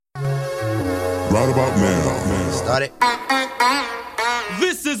Right about now. Start it.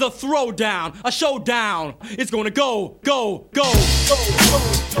 This is a throwdown, a showdown. It's gonna go.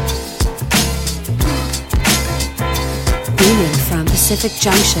 Beaming from Pacific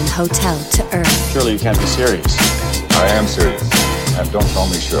Junction Hotel to Earth. Surely you can't be serious. I am serious. And don't call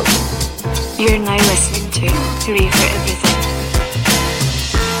me Shirley. You're now listening to Hooray for Everything.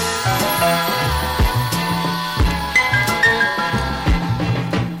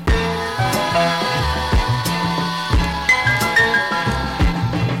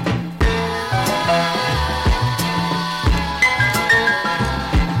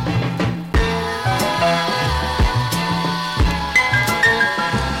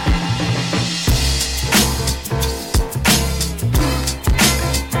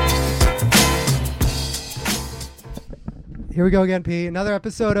 Here we go again, P. Another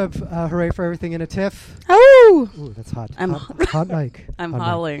episode of Hooray for Everything in a Tiff. Oh! Ooh, that's hot. I'm hot mic. I'm Hot mic.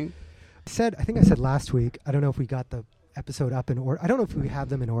 howling. I think I said last week, I don't know if we got the episode up in order. I don't know if we have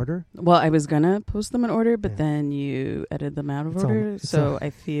them in order. Well, I was going to post them in order, but Yeah. then you edited them out of It's order. it's So I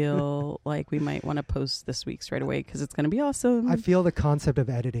feel like we might want to post this week's right away because it's going to be awesome. I feel the concept of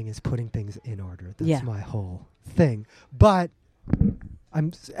editing is putting things in order. That's Yeah. my whole thing. But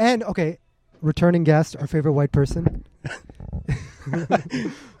returning guest, our favorite white person.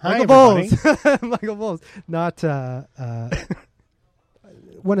 Hi, Michael Bowles. Michael Bowles. Not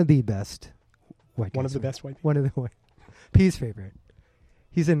one of the best white guys. One of the best white people. One of the white. P's favorite.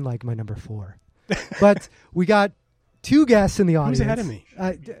 He's in like my number 4. But we got 2 guests in the audience. Who's ahead of me?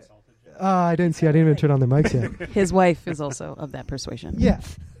 I didn't see. I didn't even turn on their mics yet. His wife is also of that persuasion. Yeah.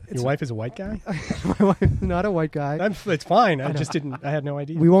 Your wife is a white guy? My wife, not a white guy. It's fine. I know. just didn't. I had no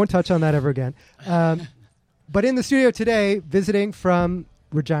idea. We won't touch on that ever again. But in the studio today, visiting from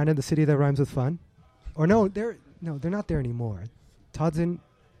Regina, the city that rhymes with fun. Or they're not there anymore. Todd's in.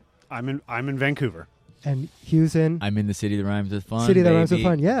 I'm in Vancouver. And Hugh's in. I'm in the city that rhymes with fun. City that rhymes with baby.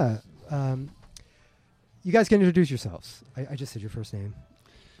 fun. Yeah. You guys can introduce yourselves. I just said your first name.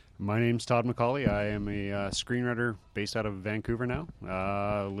 My name's Todd McCauley. I am a screenwriter based out of Vancouver now.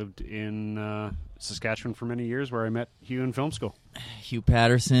 Lived in Saskatchewan for many years, where I met Hugh in film school. Hugh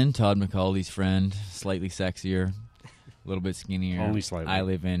Patterson, Todd McCauley's friend, slightly sexier, a little bit skinnier. Only slightly. I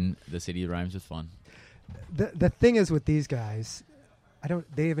live in the city that rhymes with fun. The thing is with these guys,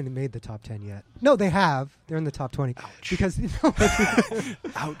 they haven't made the top 10 yet. No, they have. They're in the top 20. Ouch. Because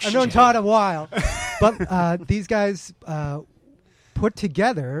Ouch. I've known Todd a while. But these guys put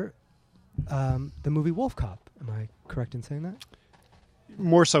together the movie Wolf Cop. Am I correct in saying that?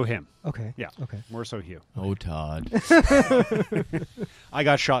 More so him. Okay. Yeah. Okay. More so Hugh. Oh, Todd. I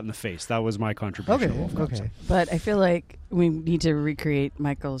got shot in the face. That was my contribution to Wolf Cop. Okay. so. But I feel like we need to recreate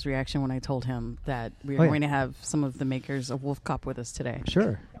Michael's reaction when I told him that we were Oh, yeah. going to have some of the makers of Wolf Cop with us today.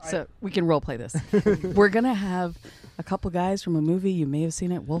 Sure. So we can role play this. We're going to have a couple guys from a movie. You may have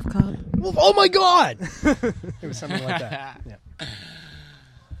seen it, Wolf Cop. Oh my God! It was something like that. Yeah.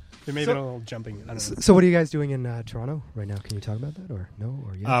 There may have been a little jumping. I don't know. So what are you guys doing in Toronto right now? Can you talk about that or no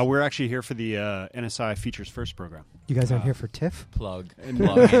or yes? We're actually here for the NSI Features First program. You guys aren't here for TIFF? Plug.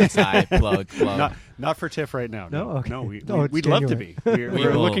 Inside. Plug. Not for TIFF right now. No? Okay. No, Oh, it's we'd love to be.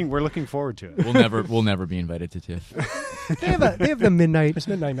 January. We're looking forward to it. We'll never be invited to TIFF. They have the midnight. It's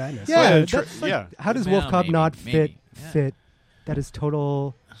Midnight Madness. Yeah. Yeah, That's like, yeah. How does Well, Wolf Cop maybe, not maybe. Yeah. fit? That is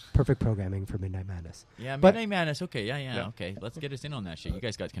total perfect programming for Midnight Madness. Yeah, But- Midnight Madness. Okay, yeah. Yeah. Okay, let's get us in on that shit. You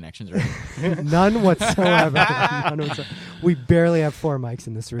guys got connections, right? None whatsoever. None whatsoever. We barely have 4 mics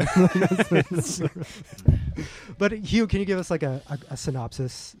in this room. But Hugh, can you give us like a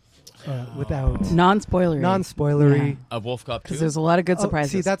synopsis without Non-spoilery. non-spoilery? Of Wolf Cop 2? Because there's a lot of good Oh,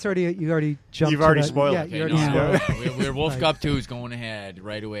 surprises. see, that's already you already jumped. You've to already that. spoiled Yeah, it. you Okay, already no, spoiled. we're Wolf Right. Cop 2 is going ahead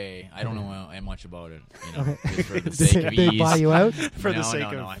right away. I don't know much about it. You know, Okay. just for the sake of They ease. buy you out. For the No, sake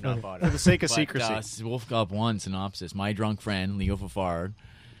no, of I know about for it. the sake of But, secrecy. Wolf Cop 1 synopsis. My drunk friend, Leo Fafard,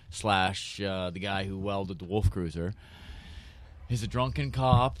 / the guy who welded the Wolf Cruiser, is a drunken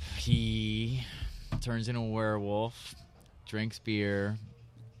cop. He turns into a werewolf, drinks beer,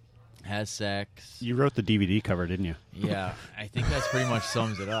 has sex. You wrote the DVD cover, didn't you? Yeah, I think that's pretty much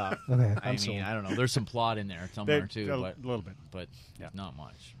sums it up. Okay. I mean, I don't know. There's some plot in there somewhere too, a but little bit. Yeah. not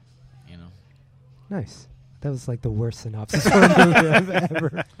much. You know. Nice. That was like the worst synopsis for a movie I've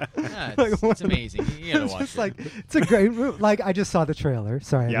ever. Yeah, Like, it's amazing. You gotta It's watch just it. like it's a great movie. Like I just saw the trailer.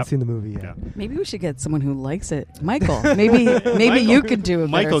 Sorry, I Yep. haven't seen the movie yet. Yeah. Maybe we should get someone who likes it. Michael. Maybe you could do a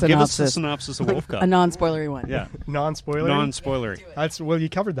Michael, better give us the synopsis. synopsis of Wolf Cop. A non-spoilery one. Yeah. Non-spoiler. Non-spoilery. Well, you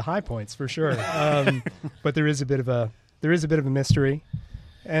covered the high points for sure. But there is a bit of a mystery,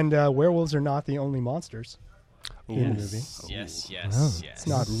 and werewolves are not the only monsters. in the movie. Yes. It's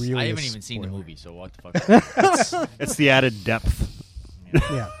not really. I a haven't even seen the spoiler. movie, so what the fuck? It's the added depth.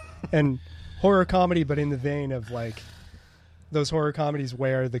 Yeah, and horror comedy, but in the vein of like those horror comedies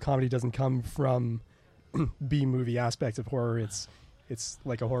where the comedy doesn't come from B movie aspects of horror. It's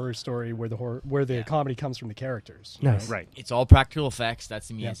like a horror story where the comedy comes from the characters. Nice. Right. It's all practical effects. That's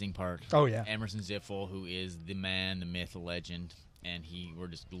the amazing part. Oh, yeah. Emerson Ziffel, who is the man, the myth, the legend, and we're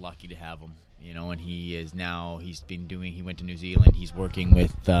just lucky to have him. You know, and he went to New Zealand. He's working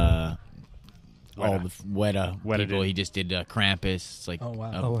with all the Weta people. He just did Krampus. It's like Oh,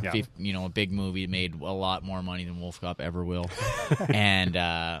 wow. a big movie. It made a lot more money than Wolf Cop ever will. And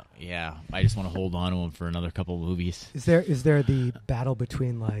I just want to hold on to him for another couple of movies. Is there the battle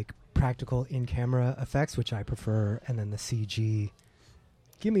between like practical in-camera effects, which I prefer, and then the CG?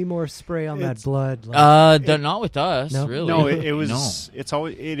 Give me more spray on that blood. Not with us, No? really. No, it was.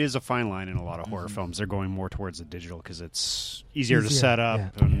 It is a fine line in a lot of horror films. They're going more towards the digital because it's easier to set up,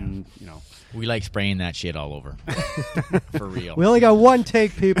 and We like spraying that shit all over. For real. We only got one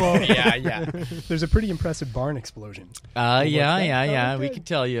take, people. yeah. There's a pretty impressive barn explosion. Yeah. We could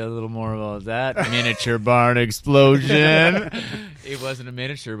tell you a little more about that miniature barn explosion. It wasn't a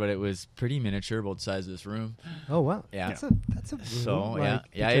miniature, but it was pretty miniature, about the size of this room. Oh wow. Yeah. That's a room. So like,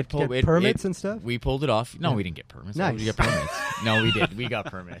 it get permits and stuff. We pulled it off. No, we didn't get permits. Why would we Nice. get permits? No, we did. We got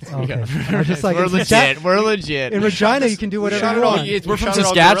permits. Okay. We got I was permits. just like, we're in legit. We're legit. In Regina, you can do whatever shot you it all- want. We're from shot it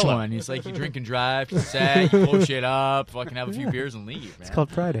all Saskatchewan. It's like you drink and drive, you set, you blow shit up, fucking have a few beers and leave. Man. It's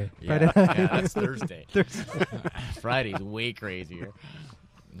called Friday. Yeah, Friday night. yeah, that's Thursday. Friday's way crazier.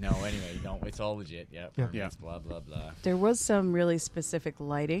 No, anyway, it's all legit. Yeah, permits, blah blah blah. There was some really specific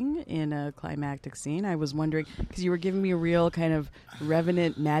lighting in a climactic scene. I was wondering, because you were giving me a real kind of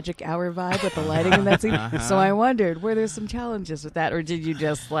Revenant magic hour vibe with the lighting in that scene. So I wondered, were there some challenges with that, or did you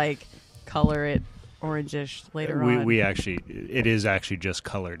just like color it orangish later on? We actually, it is actually just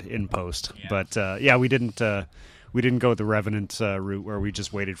colored in post, but we didn't. We didn't go the Revenant route where we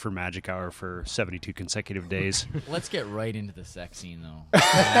just waited for Magic Hour for 72 consecutive days. Let's get right into the sex scene, though.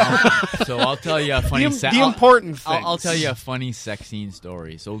 So I'll tell you a funny The important things. I'll tell you a funny sex scene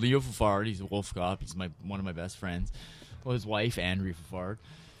story. So Leo Fafard, he's a Wolf Cop. He's one of my best friends. Well, his wife, Andrea Fafard,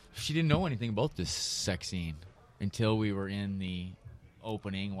 she didn't know anything about this sex scene until we were in the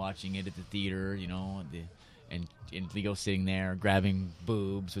opening, watching it at the theater, and Leo sitting there grabbing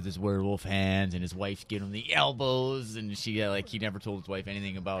boobs with his werewolf hands, and his wife's giving him the elbows, and he never told his wife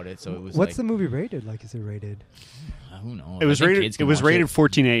anything about it. So it was. What's the movie rated? Like, is it rated? Who knows? It was I think rated. kids It can was watch rated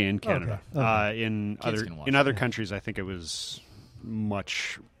 14A in Canada. Okay. In Kids can watch other it. countries, I think it was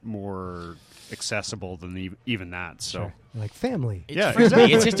much more accessible than even that. So Sure. Like family. It's Yeah, friendly.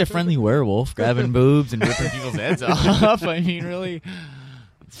 exactly. It's just a friendly werewolf grabbing boobs and ripping people's heads off. I mean, really,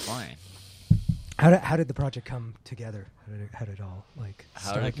 it's fine. How did the project come together? How did it all like How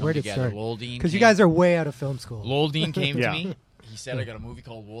start? did it come Where did it together? start? Lowell Dean Because you came- guys are way out of film school. Lowell Dean came Yeah. to me. He said, I got a movie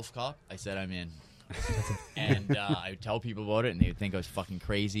called Wolf Cop. I said, I'm in. And I would tell people about it, and they would think I was fucking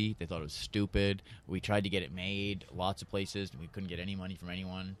crazy. They thought it was stupid. We tried to get it made lots of places, and we couldn't get any money from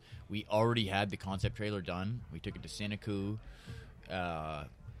anyone. We already had the concept trailer done. We took it to Cineku,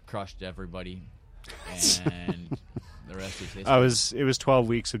 crushed everybody, and the rest is history. It was 12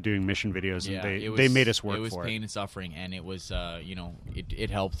 weeks of doing mission videos, and they made us work for it. It was for pain and suffering, and it was it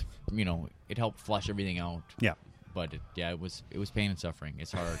helped it helped flush everything out. Yeah. But it was pain and suffering.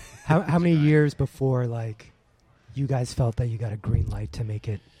 It's hard. How many years before like you guys felt that you got a green light to make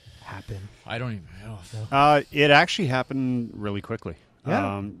it happen? I don't even know. It actually happened really quickly.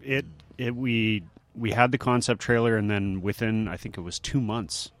 Yeah. We had the concept trailer, and then within, I think it was 2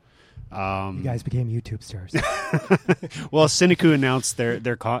 months. You guys became YouTube stars. Well, Cineku announced their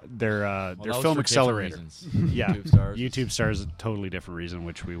Well, that was film for accelerator. different reasons. Yeah, YouTube stars. YouTube stars is a totally different reason,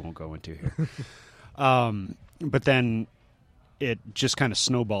 which we won't go into here. But then it just kind of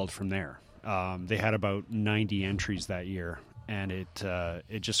snowballed from there. They had about 90 entries that year, and it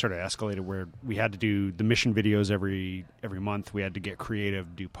just sort of escalated where we had to do the mission videos every month. We had to get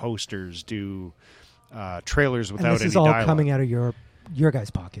creative, do posters, do trailers without and this any is all dialogue. coming out of your guys'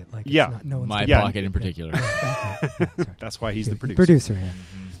 pocket. Like, it's Yeah. not, no one's My Yeah. pocket in particular. That's why he's the producer. Producer, yeah.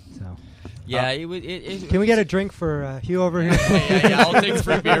 So, Yeah, it was. It can we get a drink for Hugh over here? yeah. I'll take a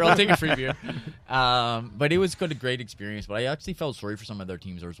free beer. But it was a great experience. But I actually felt sorry for some of their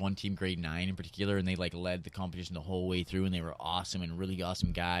teams. There was one team, grade 9 in particular, and they like led the competition the whole way through, and they were awesome and really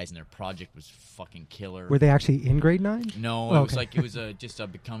awesome guys, and their project was fucking killer. Were they actually in grade 9? No, it was like it was just a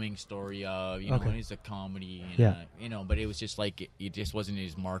becoming story of it's a comedy, and, but it was just like it just wasn't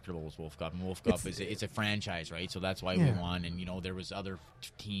as marketable as Wolf Cop. And Wolf Cop it's a franchise, right? So that's why we won. And there was other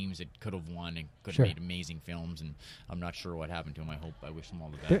teams that could have won and could have made amazing films, and I'm not sure what happened to them. I wish them all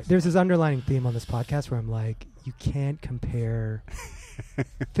the best. There's this underlining theme on this podcast where I'm like, you can't compare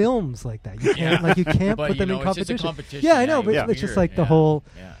films like that. You can't you can't but, put them in it's competition. just a competition. Yeah, I know, but it's just like the whole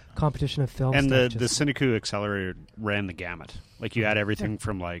competition of films. And the Cineku Accelerator ran the gamut. Like you had everything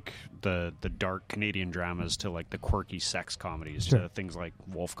from like the dark Canadian dramas to like the quirky sex comedies to things like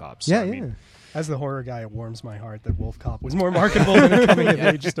Wolf Cop. So, I I mean, mean, As the horror guy, it warms my heart that Wolf Cop was more marketable than a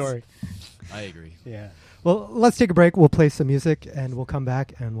coming-of-age story. I agree. Yeah. Well, let's take a break. We'll play some music, and we'll come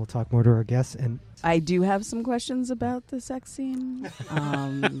back, and we'll talk more to our guests. And I do have some questions about the sex scene,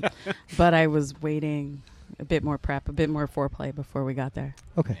 but I was waiting a bit more prep, a bit more foreplay before we got there.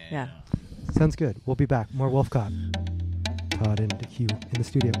 okay, Yeah. sounds good. We'll be back. More Wolf Cop. Todd and Hugh in the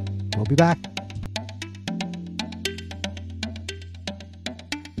studio. We'll be back.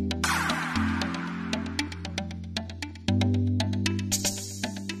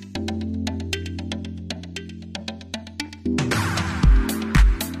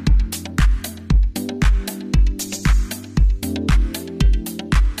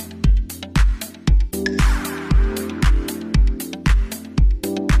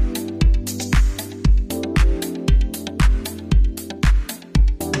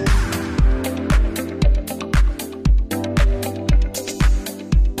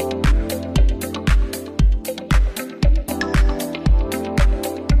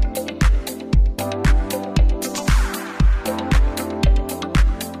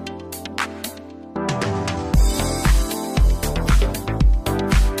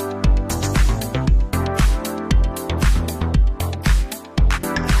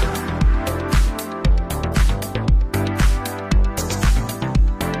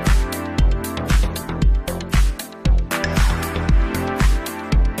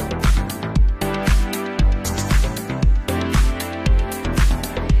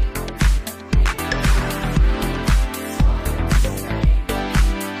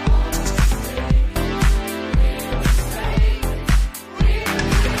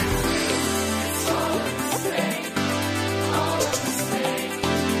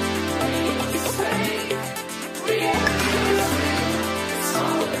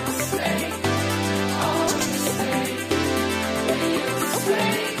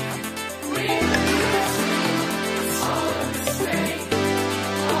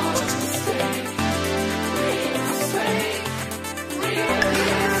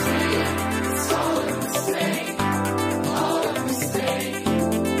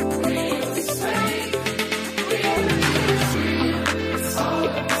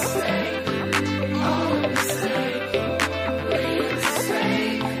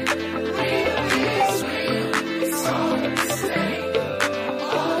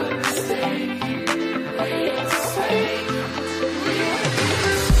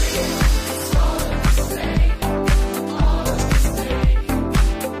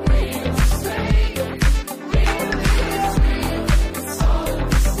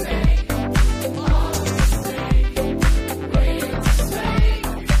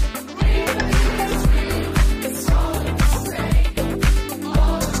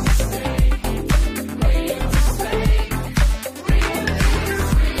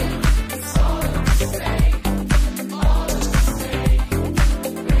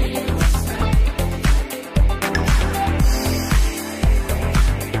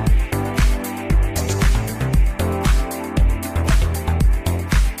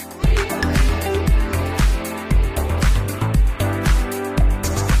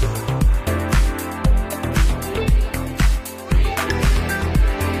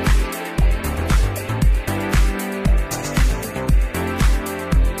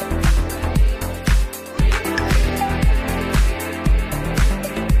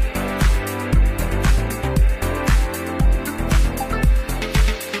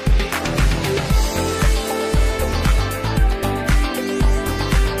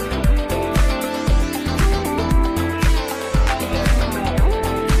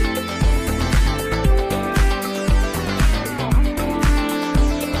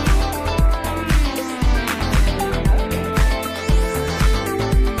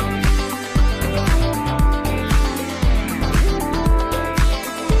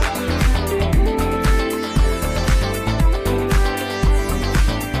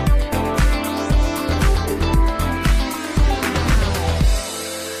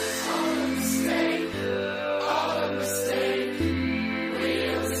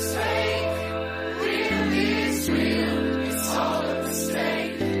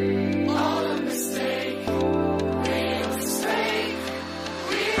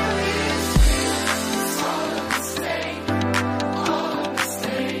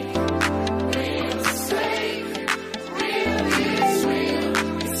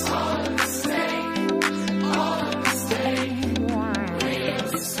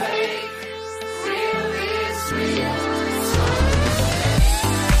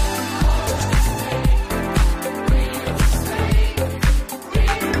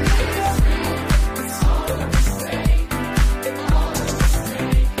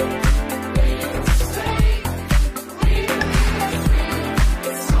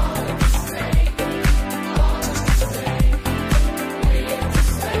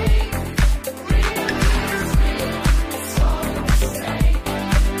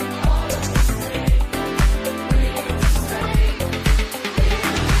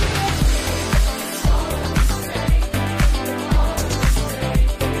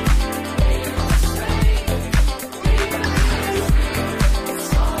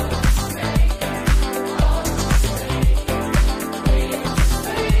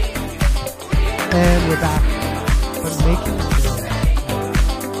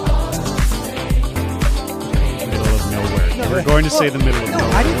 We're going to say the middle of No,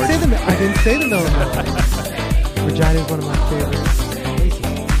 nowhere. I didn't say the. I didn't say the middle of nowhere. Regina is one of my favorite places.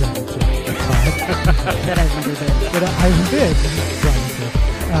 That I've never been. But I've been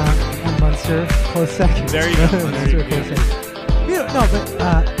and Munster, close second. There you go. Munster, There you close second. You know, no,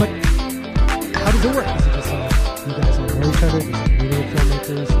 but how does it work? Is it just you guys all know each other? Just community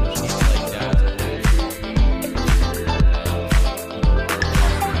filmmakers? Like that.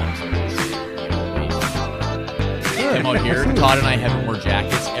 Come out here. Todd and I haven't worn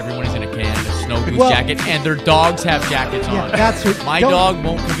jackets. Everyone is in a Canada snow goose Well- jacket, and their dogs have jackets Yeah, on. that's what. My don't- dog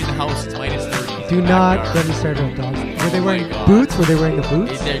won't come in the house. It's minus 30. Do not get me started on dogs. Were they Oh my wearing God. boots? Were they wearing the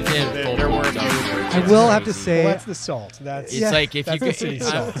boots? They're wearing I will have to Well, say, that's the salt. That's It's like if you that's the could, city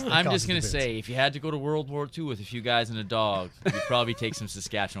salt that I'm causes just gonna the boots. say, if you had to go to World War II with a few guys and a dog, you'd probably take some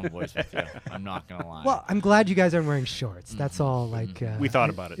Saskatchewan boys with you. I'm not gonna lie. well, I'm glad you guys aren't wearing shorts. That's all. Like We thought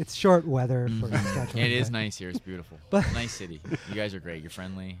about it. It's short weather for Saskatchewan. it is but nice here. It's beautiful. But- Nice city. You guys are great. You're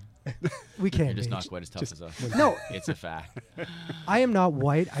friendly. We can't. You're just be. not quite as tough as us. No. It's a fact. I am not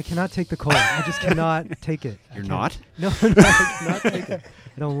white. I cannot take the cold. I just cannot take it. I You're can't- not? No, I cannot take it.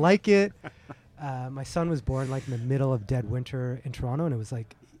 I don't like it. My son was born like in the middle of dead winter in Toronto, and it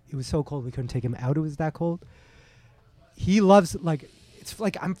was so cold we couldn't take him out. It was that cold. He loves it's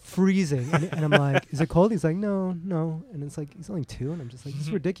like I'm freezing, and I'm like, "Is it cold?" He's like, "No, no," and it's like he's only 2, and I'm just like, "This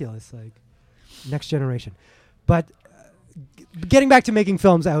is ridiculous." Like, next generation. But getting back to making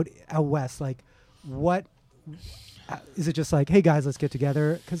films out west, like, what is it? Just like, hey guys, let's get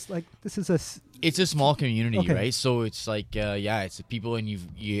together because like this is It's a small community, Okay. right? So it's like, it's the people, and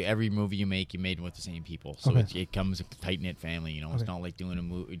you every movie you make, you made with the same people. So Okay. it comes a tight knit family. You know, it's Okay. not like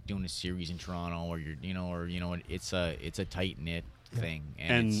doing a series in Toronto, or it's a tight knit thing.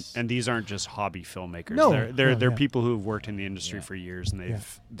 And these aren't just hobby filmmakers. No, they're no, yeah. people who have worked in the industry Yeah. for years, and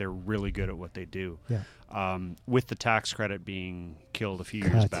they're really good at what they do. Yeah. With the tax credit being killed a few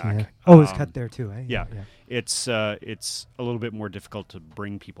years cut. back. Yeah. Oh, it was cut there too, eh? Yeah. It's a little bit more difficult to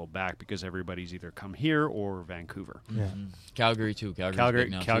bring people back because everybody's either come here or Vancouver. Yeah. Calgary too. Calgary's Calgary-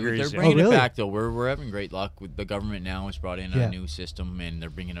 big now, too. Calgary's- They're yeah. bringing Oh, really? it back though. We're having great luck with the government now. Has brought in Yeah. a new system, and they're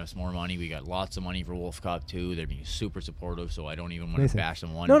bringing us more money. We got lots of money for Wolf Cop 2. They're being super supportive, so I don't even want Amazing. to bash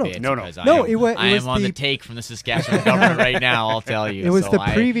them one No, no. bit. No, no. because No, I am, it wa- it I was am on the the- take from the Saskatchewan government right now. I'll tell you. It was So the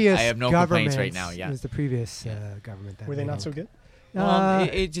I previous have no government complaints right now. Yeah. It was the previous government. That Were they made not it. so good?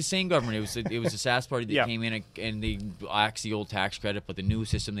 It's the same government. It was the SAS party that Yeah. came in and they axed the old tax credit, but the new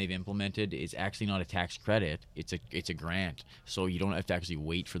system they've implemented is actually not a tax credit. It's a grant, so you don't have to actually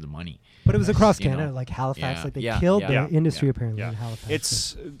wait for the money. But it was across You know. Canada, like Halifax. Yeah, Like they yeah, killed yeah, the industry yeah, apparently Yeah. in Halifax.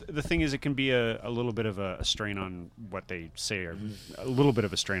 It's the thing is, it can be a little bit of a strain on what they say, or a little bit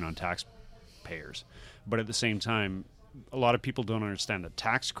of a strain on taxpayers. But at the same time, a lot of people don't understand that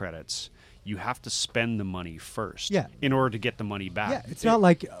tax credits. You have to spend the money first, Yeah. in order to get the money back. yeah, it's not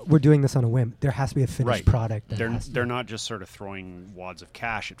like we're doing this on a whim. There has to be a finished Right. product. that They're has to- they're not just sort of throwing wads of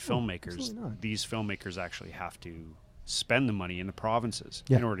cash at filmmakers. absolutely not. These filmmakers actually have to spend the money in the provinces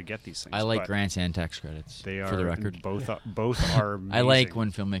Yeah. in order to get these things. I like But grants and tax credits. They are for the record. Both are. I like amazing.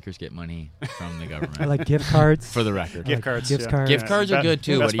 when filmmakers get money from the government. I like gift cards. for the record. Gift cards. Gift yeah. cards. Gift cards are Best- good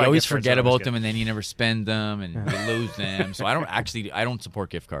too, Best but you Buy always gift cards forget are always about good. them, and then you never spend them, and you lose them. So I don't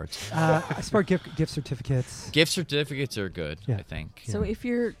support gift cards. I support gift certificates. Gift certificates are good, Yeah. I think. So if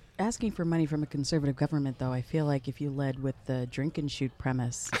you're asking for money from a conservative government, though, I feel like if you led with the drink and shoot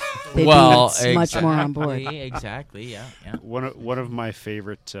premise, they'd be much more on board. Exactly, yeah. One of my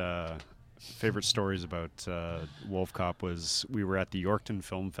favorite stories about Wolf Cop was we were at the Yorkton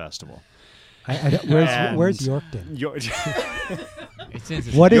Film Festival. Where's Yorkton? It's in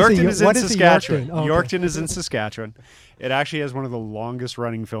What is Yorkton a, is in what is a Saskatchewan. Yorkton? Oh, okay. Yorkton is in Saskatchewan. It actually has one of the longest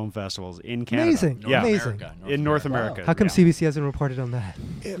running film festivals in Canada. Amazing. Yeah. Amazing. In North America. How come yeah. CBC hasn't reported on that?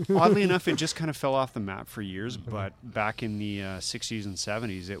 Oddly enough, it just kind of fell off the map for years, but back in the 60s and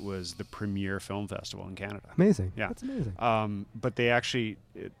 70s, it was the premier film festival in Canada. Amazing. Yeah. That's amazing. But they actually,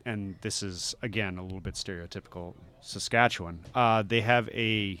 and this is, again, a little bit stereotypical Saskatchewan, they have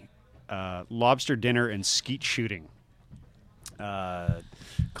a lobster dinner and skeet shooting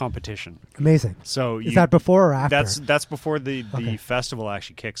competition. Amazing. So Is that before or after? That's before the Okay. festival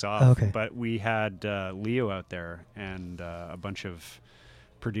actually kicks off. Okay. But we had Leo out there and a bunch of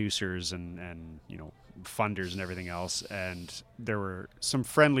producers and funders and everything else, and there were some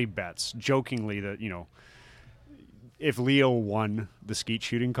friendly bets, jokingly, that if Leo won the skeet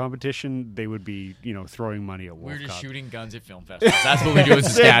shooting competition, they would be, throwing money at Wolf We're just Cop. shooting guns at film festivals. That's what we do in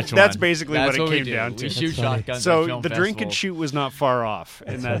Saskatchewan. That's basically That's what it we came do. down to. We shoot That's funny. shotguns at So film the drink and festivals. shoot was not far off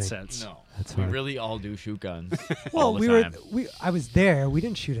in That's that funny. sense. No, That's we funny. really all do shoot guns. Well, all the time. I was there. We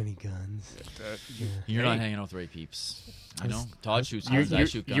didn't shoot any guns. You're not hanging out with the right peeps. I know. Todd shoots You, guns. I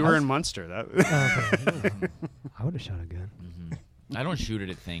shoot guns. you were in Munster. That Okay. I would have shot a gun. I don't shoot it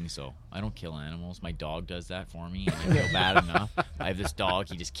at things, though. I don't kill animals. My dog does that for me, and I feel bad enough. I have this dog.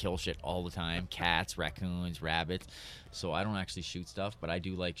 He just kills shit all the time. Cats, raccoons, rabbits. So I don't actually shoot stuff, but I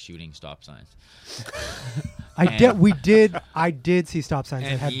do like shooting stop signs. I did see stop signs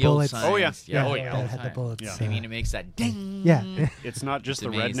that And had yield bullets. signs. Oh, yeah. Yeah, Oh, yeah. that all the had the time. bullets. Yeah. I mean, it makes that ding. Yeah. it's not just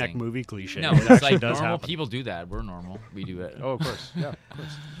It's the redneck amazing. movie cliche. No, it it's actually like does normal happen. people do that. We're normal. We do it. Oh, of course. Yeah.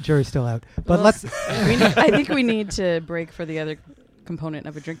 Jury's still out. But let's. I think we need to break for the other component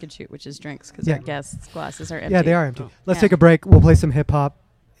of a drink and shoot, which is drinks, because Yeah. our guests' glasses are empty. Yeah, they are empty. Let's Yeah. take a break. We'll play some hip hop.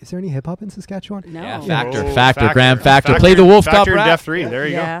 Is there any hip hop in Saskatchewan? No. Yeah, Yeah. Factor, Oh, Factor, Graham Factor. Play the Wolf Cop Factor and rap. Def 3. There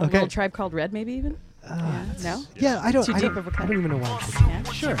you Yeah. Okay. Little Tribe Called Red, maybe even. Yeah. No. Yeah, I don't. Too I deep don't, of a cut. I don't even know why.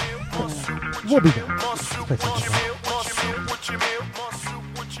 Yeah. Sure. We'll be back. Let's play some hip hop.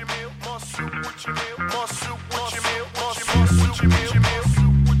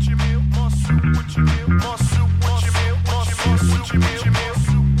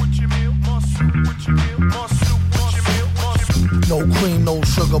 No cream, no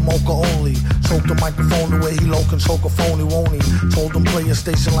sugar, mocha only. Choke the microphone the way he low can choke a phony, won't he? Told him play a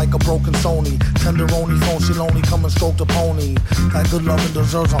station like a broken Sony. Tenderoni phone, she lonely, come and stroke the pony. That good loving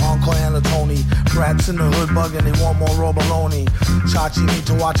deserves an encore and a Tony. Rats in the hood bugging, they want more raw baloney. Chachi need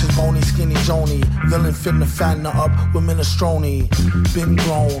to watch his bony, skinny Joni. Villain fitting to fatten her up with minestrone. Been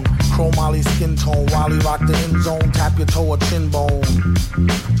grown, chrome Molly skin tone. While he rock the end zone, tap your toe or chin bone.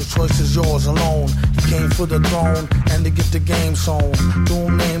 The choice is yours alone. He came for the throne and to get the game sewn.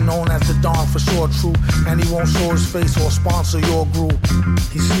 Doom name known as the Don for sure true. And he won't show his face or sponsor your group.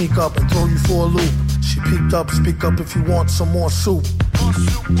 He sneak up and throw you for a loop. She peeked up, speak up if you want some more soup.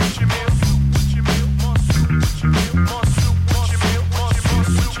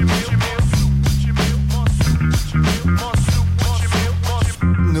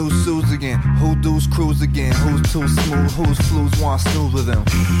 New suits again, who do's cruise again, who's too smooth, who's flus want snooze with him.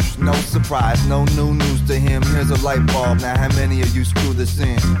 No surprise, no new news to him. Here's a light bulb, now how many of you screw this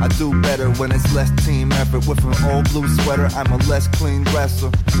in? I do better when it's less team effort. With an old blue sweater, I'm a less clean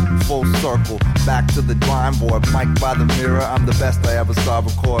dresser. Full circle, back to the drawing board. Mic by the mirror, I'm the best I ever saw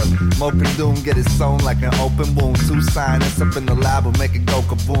record. Mope and doom, get it sewn like an open wound. Two scientists up in the lab will make it go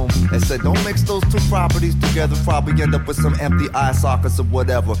kaboom. They said don't mix those two properties together, probably end up with some empty eye sockets or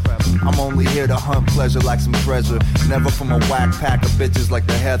whatever. I'm only here to hunt pleasure like some treasure. Never from a whack pack of bitches like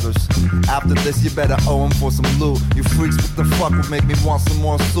the Heathers. After this, you better owe 'em for some loot. You freaks, what the fuck would make me want some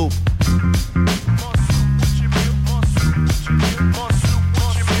more soup?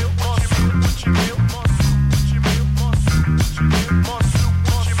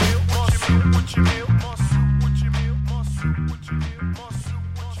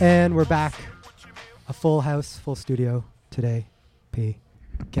 And we're back. A full house, full studio today. P.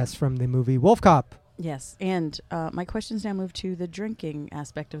 Guests from the movie Wolf Cop. Yes, and my questions now move to the drinking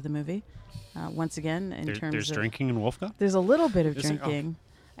aspect of the movie. Once again, in terms There's of drinking in Wolf Cop? there's a little bit of Is there? drinking,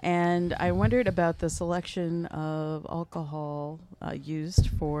 and I wondered about the selection of alcohol used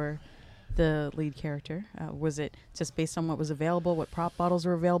for the lead character. Was it just based on what was available, what prop bottles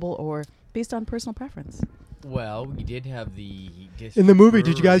were available, or based on personal preference? Well, we did have the In the movie,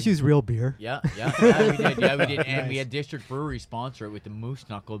 did you guys brewery. use real beer? Yeah, we did. Yeah, we did. And we Nice. had District Brewery sponsor it with the Moose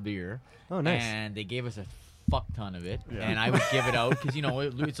Knuckle beer. Oh, nice. And they gave us a fuck ton of it. Yeah. And I would give it out because,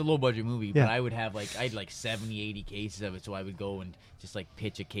 it's a low budget movie. Yeah. But I would have I had 70, 80 cases of it. So I would go and just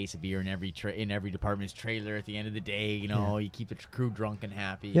pitch a case of beer in every department's trailer at the end of the day. Yeah. You keep the crew drunk and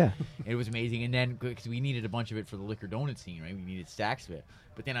happy. Yeah. It was amazing. And then, because we needed a bunch of it for the liquor donut scene, right? We needed stacks of it.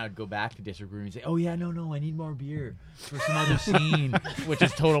 But then I would go back to District Brewery and say, oh, yeah, no, I need more beer for some other scene, which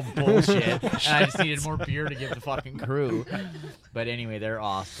is total bullshit. And I just needed more beer to give the fucking crew. But anyway, they're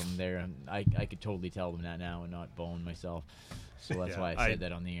awesome. I could totally tell them that now and not bone myself. So that's why I said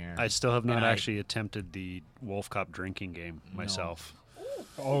that on the air. I still have not And actually attempted the Wolf Cop drinking game myself.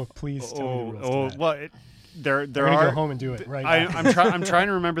 Oh, please tell me the rules to that. well, there We're gonna are. go home and do it right I, now. I'm trying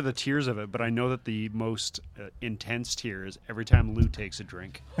to remember the tiers of it, but I know that the most intense tier is every time Lou takes a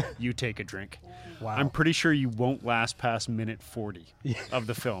drink, you take a drink. Wow. I'm pretty sure you won't last past minute 40 of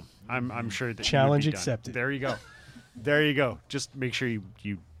the film. I'm sure that Challenge you would be done. accepted. There you go. Just make sure you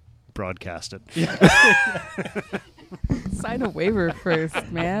broadcast it. Sign a waiver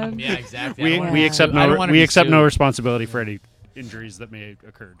first, man. Yeah, exactly. We accept no responsibility for any injuries that may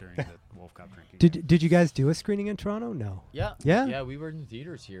occur during the Wolf Cup drinking. Did you guys do a screening in Toronto? No. Yeah. Yeah? Yeah, we were in the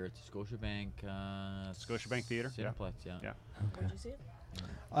theaters here at the Scotiabank. Scotiabank Theatre? Cineplex, yeah. Where'd you see it?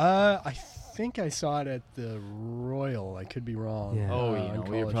 I think I saw it at the Royal. I could be wrong. Yeah. Oh, in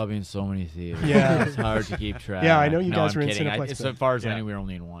we were college. probably in so many theaters. Yeah. It's hard to keep track. Yeah, I know you No, guys I'm were in kidding. Cineplex, As but- far as I Yeah. knew, we were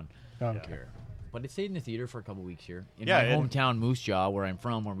only in one. Oh, I don't okay. care. But I stayed in the theater for a couple weeks here. In Yeah, my and- hometown, Moose Jaw, where I'm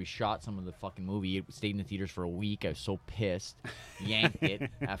from, where we shot some of the fucking movie. It stayed in the theaters for a week. I was so pissed. Yanked it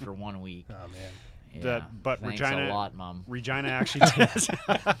after 1 week. Oh, man. Yeah. But Thanks Regina, a lot, Mom. Regina actually did.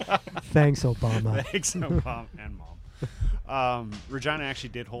 Thanks, Obama. Thanks, Mom and Mom. Regina actually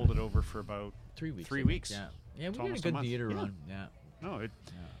did hold it over for about 3 weeks. 3 I think, weeks. Yeah. Yeah, we It's did a almost a good month. theater Yeah. run. Yeah. No,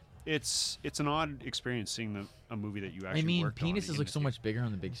 it's an odd experience seeing a movie that you actually I mean, worked on penises in look the so theater. much bigger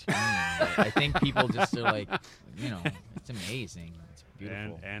on the big screen. But I think people just are like, it's amazing. It's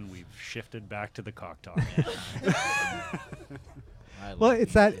beautiful. And we've shifted back to the cock talk. I Well, love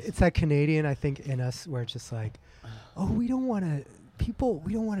it's penises. that Canadian, I think, in us where it's just like, oh, we don't want to.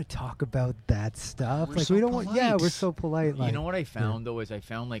 We don't want to talk about that stuff. We're like so we don't want. Yeah, polite. we're so polite. Like, You know what I found though is I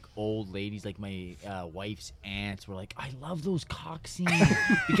found like old ladies, like my wife's aunts, were like, "I love those cock scenes,"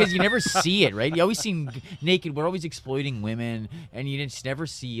 because you never see it, right? You always see naked. We're always exploiting women, and you just never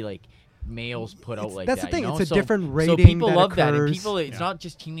see like males put out like that's that. the thing, You know? it's a So- different So rating people that love that, and occurs. people. It's Yeah. not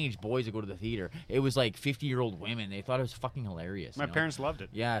just teenage boys that go to the theater. It was like 50-year-old women. They thought it was fucking hilarious. My you know? parents loved it.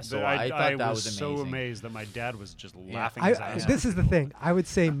 Yeah, so But I thought that was so amazing. amazed that my dad was just Yeah. laughing his ass off. This is the thing. I would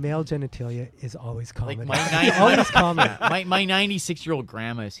say male genitalia is always Like comedy. my always comedy. my 96-year-old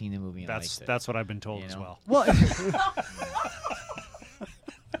grandma has seen the movie. And liked it. That's what I've been told You as know? well. Well,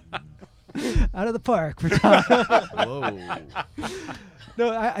 out of the park. We're talking. Whoa.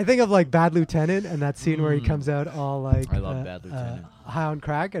 No, I think of like Bad Lieutenant and that scene where he comes out all like I love Bad Lieutenant. high on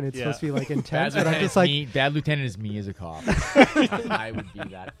crack, and it's Yeah. supposed to be like Bad intense. But I'm Lieutenant just is like, me. Bad Lieutenant is me as a cop. I would be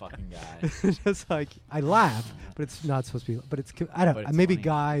that fucking guy. just like I laugh, but it's not supposed to be. But it's I don't. But know. it's Maybe funny.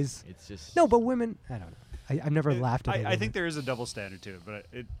 guys. It's just No, but women. I don't know. I've never laughed at. I think there is a double standard to it, but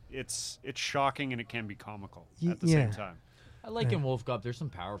it's shocking and it can be comical Y- at the yeah. same time. I like Yeah. in Wolf Cup. There's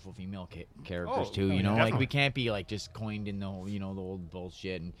some powerful female characters Oh, too. oh, You know, yeah, like we definitely. can't be like just coined in the the old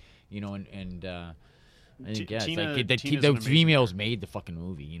bullshit and I think yeah, Tina- it's like Tina's the an amazing females made the fucking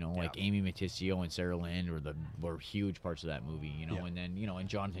movie. You know, like Yeah. Amy Maticio and Sarah Lind were huge parts of that movie. You know, Yeah. and then and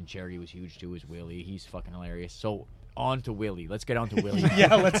Jonathan Cherry was huge too as Willie. He's fucking hilarious. So on to Willie. Let's get on to Willie.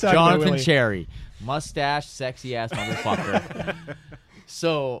 Yeah, let's talk about Jonathan Willie. Cherry, mustache, sexy ass motherfucker.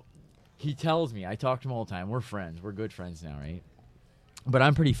 So he tells me, I talk to him all the time. We're friends. We're good friends now, right? But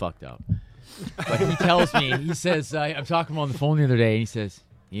I'm pretty fucked up. But he tells me, he says, I'm talking to him on the phone the other day, and he says,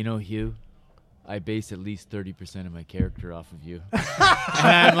 Hugh, I base at least 30% of my character off of you.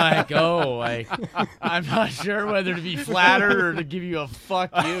 And I'm like, I'm not sure whether to be flattered or to give you a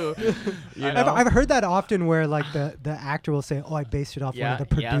fuck you. You know? I've heard that often, where like the actor will say, "Oh, I based it off one of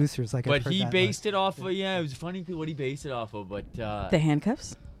the yeah. producers." Like, I've but heard he that, based it off of, it was funny what he based it off of, but The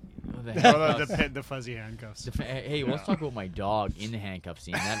handcuffs? the Oh, handcuffs. the fuzzy handcuffs. Hey, let's talk about my dog in the handcuff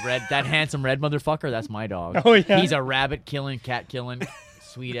scene. That handsome red motherfucker, that's my dog. Oh, yeah. He's a rabbit killing, cat killing,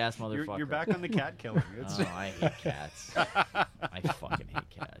 sweet ass motherfucker. You're back on the cat killing. It's Oh, I hate cats. I fucking hate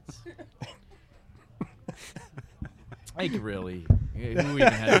cats. Like really? Who even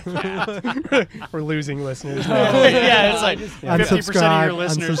has a cat? We're losing listeners. yeah, it's like Yeah. 50% of your Unsubscribe,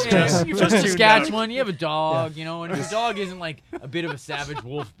 listeners unsubscribe. just Just tuned Saskatchewan, out. you have a dog, and if your dog isn't like a bit of a savage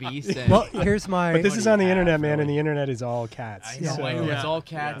wolf beast, then Well, here's my. But this is on the Yeah, internet, man, really. and the internet is all cats. I know, so- I know, Yeah. it's all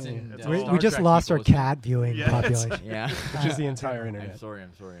cats Yeah. and It's uh, all- we Star just Trek lost our people, cat viewing Yeah, it's- population. Yeah. Which is the entire I'm internet. sorry.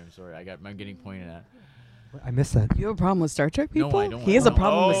 I'm getting pointed at. I missed that. You have a problem with Star Trek people? No, I don't. He has a No.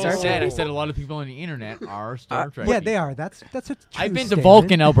 problem with Oh. Star I Trek. said a lot of people on the internet are Star Trek. Yeah, people. they are. That's a. True I've been to statement.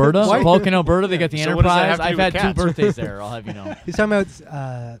 Vulcan, Alberta. Why- Vulcan, Alberta. They got the So what does that Enterprise. have to do I've with had 2 cats? birthdays there. I'll have you know. He's talking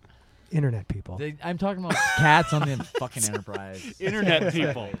about internet people. I'm talking about cats on the fucking Enterprise. Internet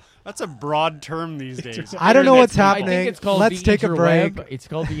people. That's a broad term these days. I don't know what's I happening. think it's called Let's the take a break. interweb. It's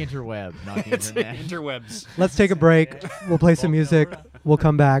called the interweb, not the It's internet. interwebs. Let's take a break. We'll play some music. We'll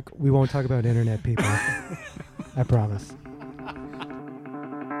come back. We won't talk about internet people. I promise.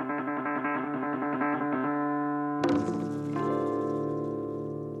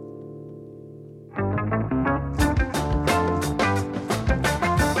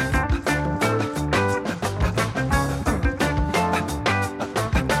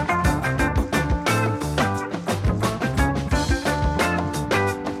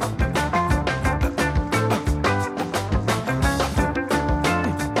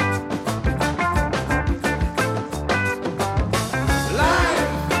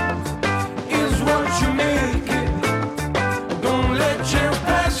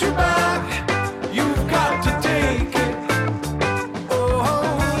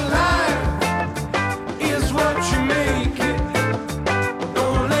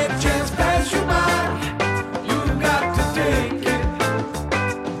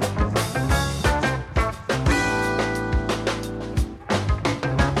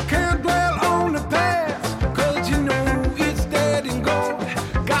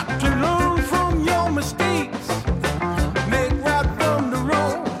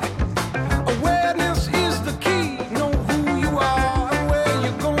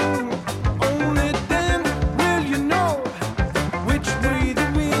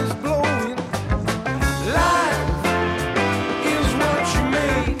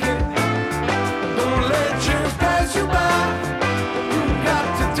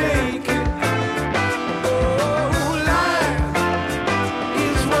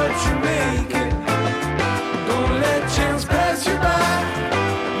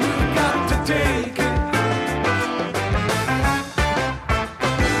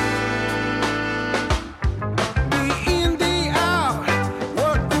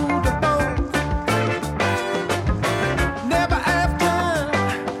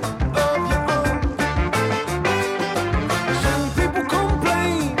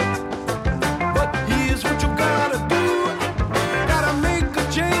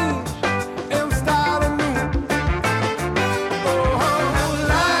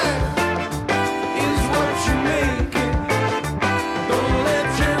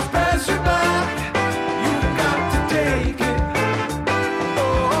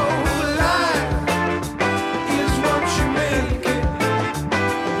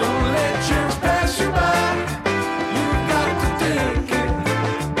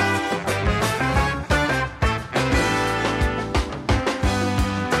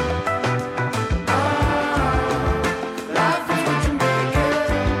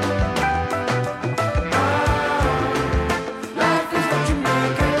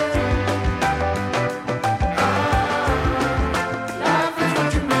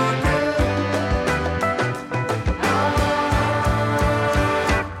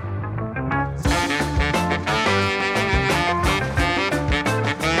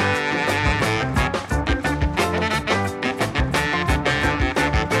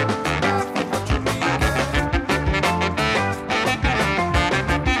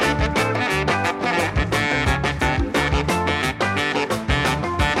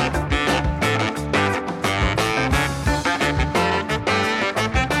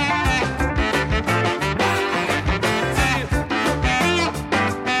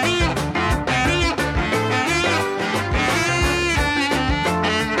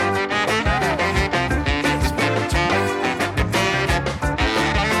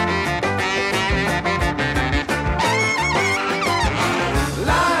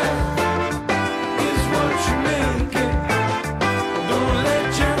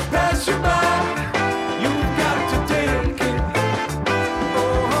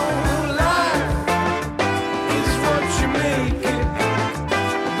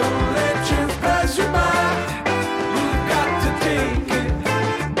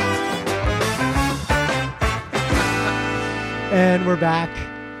 we're back.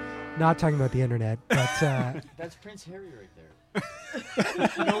 Not talking about the internet, but That's Prince Harry right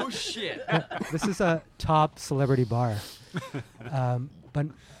there. No shit. this is a top celebrity bar. But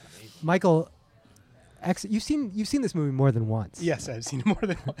Michael, you've seen this movie more than once. Yes, I've seen it more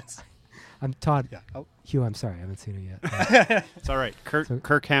than once. I'm Todd. Yeah. Oh. Hugh, I'm sorry, I haven't seen it yet. It's all right.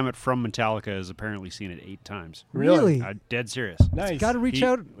 Kirk Hammett from Metallica has apparently seen it 8 times. Really? Dead serious. Nice. Got to reach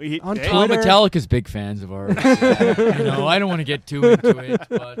out on hey, Well, Twitter. Metallica's big fans of ours. I don't want to get too into it,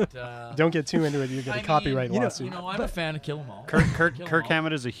 but Don't get too into it. You get a copyright lawsuit. I'm a fan of Kill 'Em All. Kirk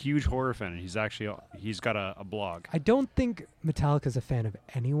Hammett is a huge horror fan. He's got a blog. I don't think Metallica's a fan of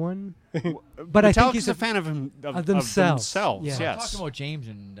anyone, but I think Metallica's he's a fan of themselves. themselves. Yeah. I'm talking Yes. about James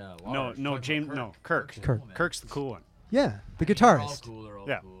and Lars. No, I'm James. talking about No, Kirk. Kirk. Kirk's the cool one. Yeah, the They're all guitarist. cool. They're all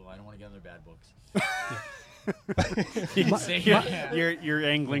Yeah. cool. I don't want to get on their bad books. You're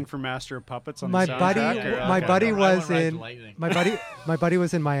angling for Master of Puppets on My the buddy, soundtrack, or- my okay. buddy I was wanna ride in the lightning. my buddy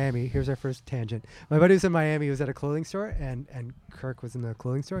was in Miami. Here's our first tangent. My buddy was in Miami. He was at a clothing store, and Kirk was in the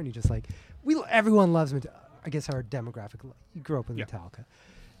clothing store, and he just like everyone loves Metallica. I guess our demographic. You grew up with Yeah. Metallica,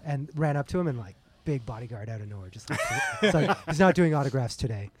 and ran up to him and like big bodyguard out of nowhere, just like it's like he's not doing autographs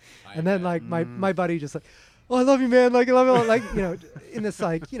today. And then like my buddy just like, oh, I love you, man. Like I love you, like in this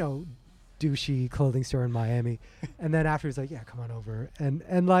like douchey clothing store in Miami. And then after he's like, yeah, come on over,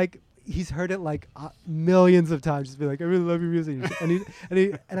 and like he's heard it like millions of times. Just be like, I really love your music.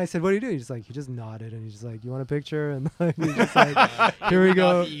 And I said, what are you doing? He's like, he just nodded and he's just like, you want a picture? And like, he's just like, here we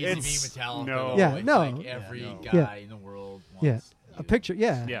go. It's Metallica. no. Yeah, It's no. Like every No. guy Yeah. in the world wants Yeah. A you. picture,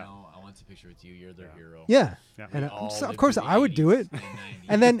 yeah. You Yeah. know, I want a picture with you. You're their hero. Yeah. Yeah. And We all of lived course through the I would do 80s it.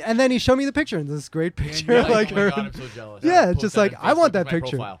 and 90s. And then he showed me the picture, and this great picture, you're like oh my her. God, I'm so jealous. Yeah, Post just that like on I want Facebook that as my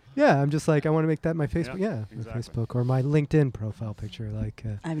picture. profile. Yeah, I'm just like I want to make that my Facebook. Yeah, Yeah, my exactly. Facebook or my LinkedIn profile picture. Like,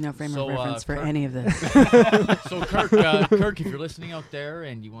 I have no frame So, of reference for Kirk- any of this. So Kirk, if you're listening out there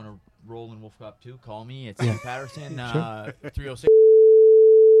and you want to roll in Wolf Cop 2, call me. It's Hugh Patterson, 306.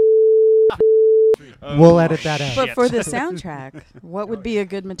 we'll edit that out. But for the soundtrack, what would be a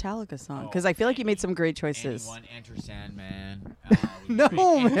good Metallica song? Because I feel like you made some great choices. Anyone, Enter Sandman.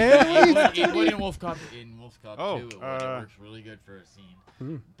 No, man, It would in Wolf Cop 2. It works really good for a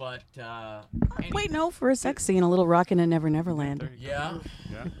scene. But Wait, no, for a sex scene, a little Rockin' in Never Neverland. yeah,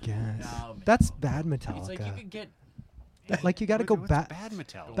 Yes. No, That's bad it's like you Metallica. could get. Like you got to go What's back. Bad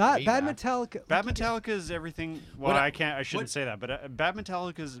Metallica. Bad way bad back. Metallica. Bad Metallica is everything. Well, What- I shouldn't what- say that, but Bad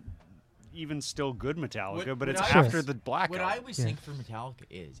Metallica is even still good Metallica, What- but what it's I- after Sure. the blackout. What I always Yeah. think for Metallica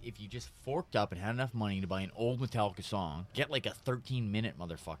is if you just forked up and had enough money to buy an old Metallica song, get like a 13-minute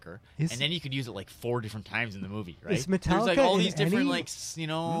motherfucker, Is- and then you could use it like 4 different times in the movie, right? Is There's like Metallica all in these different any- like Is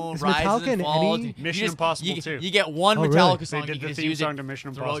rises Metallica in and falls. any- You Mission just- Impossible you, 2. You get one Oh, really? Metallica They song, did you the can just theme use song it to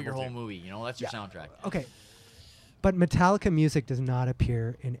Mission throughout your Impossible whole 2. movie. You know, that's your soundtrack. Okay, but Metallica music does not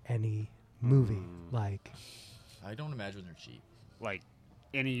appear in any movie. Like I don't imagine they're cheap. Like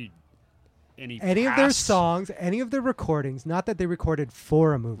any any of their past- songs, any of their recordings. Not that they recorded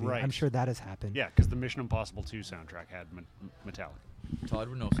for a movie. Right. I'm sure that has happened. Yeah, because the Mission Impossible 2 soundtrack had Metallica. Todd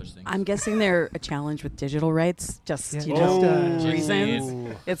would know such things. I'm guessing they're a challenge with digital rights, just, Yeah, you just, know, Just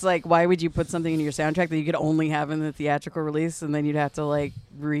reasons. It's like, why would you put something in your soundtrack that you could only have in the theatrical release, and then you'd have to like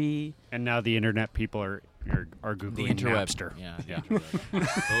And now the internet people are the googling interweb. Napster. Yeah, the interweb.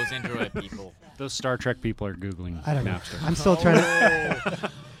 Those interweb people. Those Star Trek people are googling I don't know. Napster. I'm still trying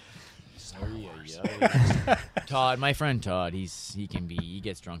to. Todd, my friend Todd, he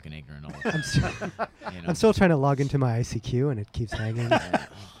gets drunk and ignorant all the time. I'm still, You know? I'm still trying to log into my ICQ, and it keeps hanging.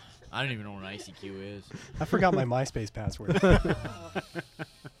 I don't even know what an ICQ is. I forgot my MySpace password.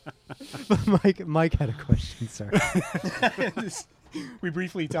 Mike had a question. Sorry. We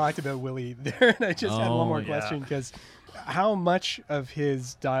briefly talked about Willie there, and I just had one more yeah. question because how much of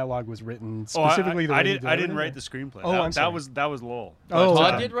his dialogue was written Oh, specifically the way I you didn't delivered write it? the screenplay. Oh, I'm sorry. that was Lowell. Oh,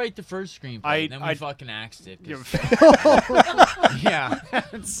 Todd okay. did write the first screenplay, then we I- fucking axed it. Yeah. 'cause- yeah,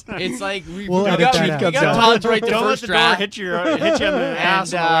 it's like we We'll edit got, that we out. got Todd to write the Don't let first the door draft. hit you on the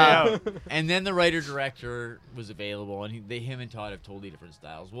ass on the way out. And then the writer-director was available, and him and Todd have totally different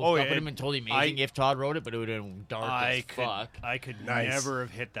styles. Wolf Oh, Cop yeah, would have been totally amazing if Todd wrote it, but it would have been dark as fuck. I could Nice. never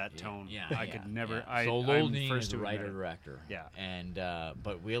have hit that tone. Yeah, I yeah, could never. yeah. So I'm Lolding first is to a admit it. writer-director. Yeah. And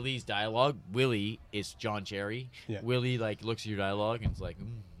but Willie's dialogue, Willie is John Cherry. Yeah. Willie like looks at your dialogue and it's like,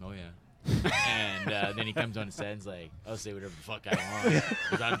 oh yeah. And then he comes on set and's like, I'll say whatever the fuck I want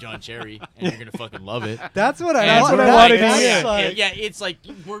because I'm John Cherry. and you're gonna fucking love it. That's what I. That's want. what I wanted to That's hear. like- Yeah, it's like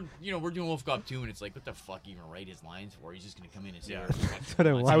we're doing Wolf Cop 2, and it's like, what the fuck even write his lines for? He's just gonna come in and say, That's what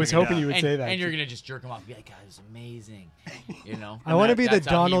I want. I was hoping you would say that. and you're gonna just jerk him off, and be like, God, it's amazing, you know. I want to be the That's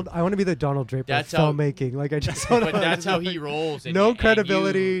how he- Donald. I want to be the Donald Draper of That's how- filmmaking. Like I just want But that's how he rolls. And No and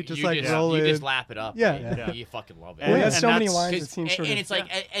credibility, you, just you like roll You in. just lap it up. Yeah. right? You fucking love it. Well, he has And so many that's- lines. It 'Cause- seems sort and of. it's like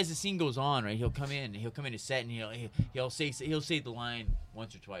as the scene goes on, right? He'll come in his set, and he'll say the line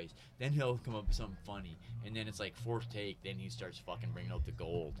once or twice. Then he'll come up with something funny, and then it's like fourth take. Then he starts fucking bringing out the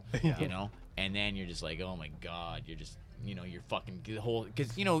gold, you know. And then you're just like, oh my god, you're just, you're fucking the whole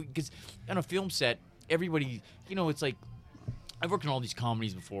because on a film set, everybody, it's like. I've worked on all these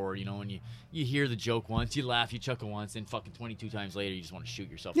comedies before, and you hear the joke once, you laugh, you chuckle once, and fucking 22 times later, you just want to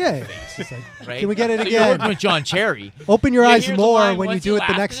shoot yourself in the face. It's like, Right? Can we get it So you're again? working with John Cherry. Open your You eyes hear the more line when you once, do it the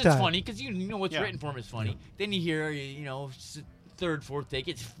laugh next 'cause time. It's funny because you know what's written for him is funny. Then you hear, third, fourth take,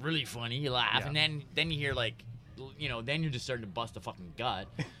 it's really funny. You laugh, and then you hear then you're just starting to bust a fucking gut,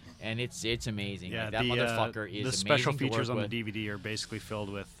 and it's amazing. Yeah, Like, that motherfucker is the amazing special to features work on with. the DVD are basically filled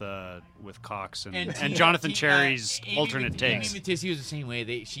with Cox and Tina- Jonathan Tina- Cherry's Amy alternate takes. Amy Matisse was the same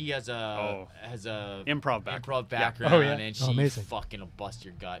way. She has a Improv background. background, Oh, yeah. and Oh, she amazing. fucking will bust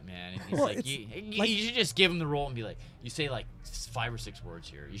your gut, man. And he's Well, like, it's you like- should just give him the role and be like, you say like 5 or 6 words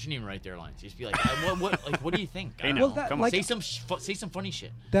here. You shouldn't even write their lines. You just be like, what do you think? I Hey, don't now, know. that- come like- on. Say some funny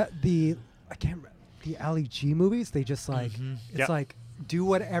shit. I can't remember the Ali G movies. They just like it's Yep. like do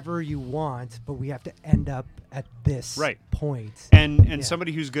whatever you want, but we have to end up at this Right. point. And Yeah.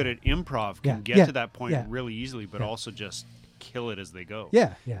 somebody who's good at improv can Yeah, get yeah, to that point yeah. really easily, but Yeah. also just kill it as they go.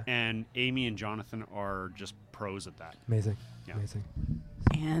 Yeah, yeah. And Amy and Jonathan are just pros at that. Amazing, Yeah. amazing.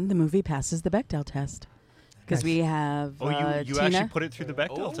 And the movie passes the Bechdel test because Nice. we have Oh, you Tina. actually put it through the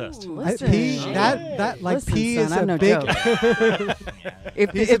Bechdel test. Listen. P, Oh. that like Listen, P son, is I'm a no big. joke.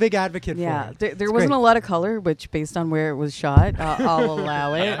 He's a big advocate Yeah, for it. there It's wasn't great. a lot of color, which based on where it was shot, I'll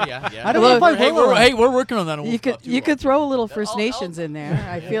allow it. Yeah. I don't know if I Hey, will. we're working on that. on You Wolf could Cop too, you could Rob. throw a little First Nations in there.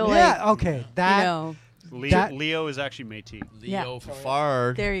 I feel like Yeah, okay. That you know That- Leo is actually Métis. Yeah. Leo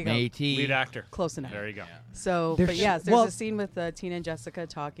Fafard. There you go. Métis. Lead actor. close enough. There you go. So, There's- but yes, there's well- a scene with Tina and Jessica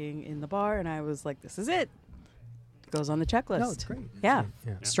talking in the bar, and I was like, "This is it." Goes on the checklist. No, it's great. Yeah,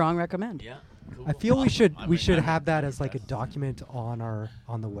 Yeah. strong recommend. Yeah. Cool. I feel we should I'm we right should now. have that as like a document on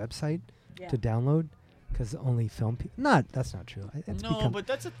the website to download because only film people. That's not true. It's No, become, but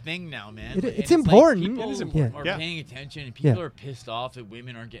that's a thing now, man. It- And it's like important. people It is important. are Yeah. paying attention, and people Yeah. are pissed off that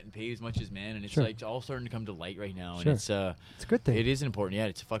women aren't getting paid as much as men, and it's Sure. like all starting to come to light right now. Sure. And it's it's a good thing. it is important. Yeah,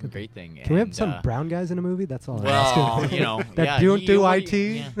 it's a fucking great thing. Can we have And, some brown guys in a movie? That's all. I'm Well, asking. you know, that yeah, don't you- do you- IT.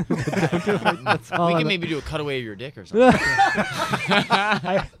 yeah. That's all We I'm- can maybe do a cutaway of your dick or something.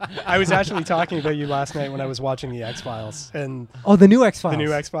 I was actually talking about you last night when I was watching the X Files and Oh, the new X Files. the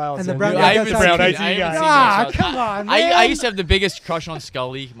new X Files And the brown I guy haven't does seen brown it. IT I haven't guy. seen Ah, it, so come on, I man. used to have the biggest crush on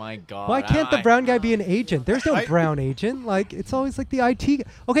Scully. My God. Why can't the I- brown guy be an agent? There's no brown agent. Like it's always like the IT.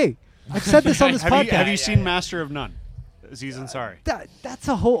 Okay, I've said this on this Have podcast. you seen Master of None? Aziz Ansari. That's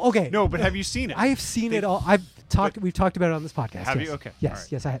a whole. Okay. No, but have you seen it? I have seen it all. We've talked about it on this podcast. Have yes. you? Okay. Yes, All right.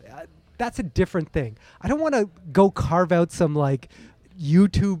 yes, I have. That's a different thing. I don't want to go carve out some like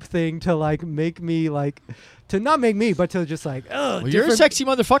YouTube thing to like make me like to not make me, but to just like. Well, you're a sexy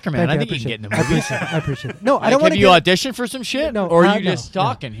motherfucker, man. I think you can get in the I movie. appreciate it. No, I don't Like, want have to you get. audition for some shit? No, or are you no, just no.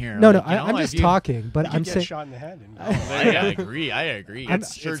 talking here? No, no, Like, you know, I'm if just you- talking, but you I'm get saying. shot in the head. And I agree. I agree. I'm-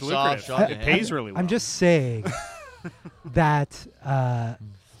 It's shirts It's off, lucrative. shot in It the pays head. really well. I'm just saying that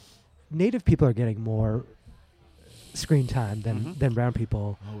Native people are getting more screen time than brown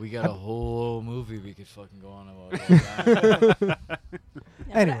people. Oh, we got a whole movie we could fucking go on about.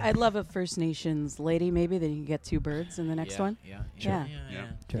 Yeah, Anyway. I'd love a First Nations lady, maybe that you can get 2 birds in the next one. Yeah.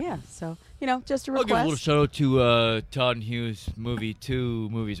 Yeah. So just a I'll give a little request. shout out to Todd and Hughes movie 2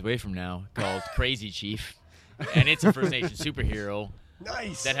 movies away from now called Crazy Chief, and it's a First Nation superhero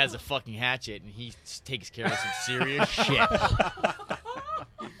Nice. that has a fucking hatchet, and he takes care of some serious shit.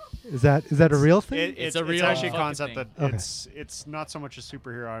 Is that a real thing? It's It's a real actually a fucking concept thing. that Okay. it's not so much a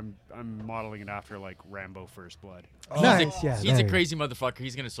superhero. I'm modeling it after like Rambo First Blood. Nice. Yeah. He's there a you go. crazy motherfucker.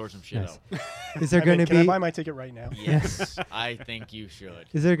 He's gonna sort some shit Nice. out. Is there going to Can I be? buy my ticket right now? Yes, I think you should.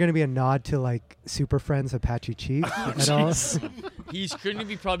 Is there going to be a nod to like Super Friends Apache Chief at all? He's going to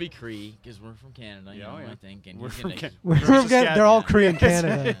be probably Cree because we're from Canada, Yeah, I yeah. think. And We're he's from gonna- Canada. We're Versus they're all Saskatchewan. Cree in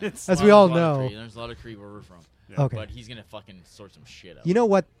Canada, It's as a we lot- all a lot of know. Cree. There's a lot of Cree where we're from. Okay. But he's going to fucking sort some shit out. You know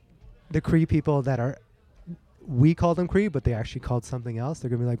what? The Cree people that are, we call them Cree, but they actually called something else. They're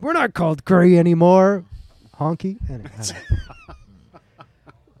gonna be like, we're not called Cree anymore, honky. Anyway,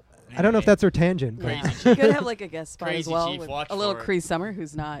 I don't know if that's our tangent. But Crazy You could have like a guest spot as Crazy well Chief, with watch a little for it. Cree Summer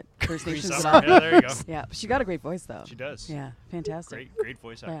who's not First Cree Nations. Summer. Yeah, there you go. Yeah, she got a great voice though. She does. Yeah, fantastic. Great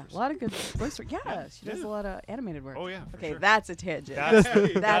voice Yeah, actress. a lot of good voice work. Yeah, she does a lot of animated work. Oh, yeah, for Okay, sure. that's a tangent. That's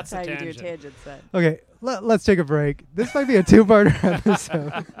how a you do tangent. tangents then. Okay, let's take a break. This might be a two-parter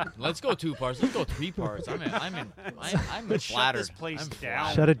episode. Let's go 2 parts. Let's go 3 parts. I'm Let's shut flattered. this place I'm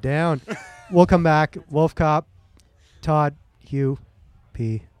down. Shut it down. We'll come back. Wolf Cop, Todd, Hugh,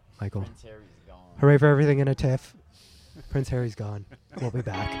 P, Michael. Prince Harry's gone. Hooray for everything in a tiff. Prince Harry's gone. We'll be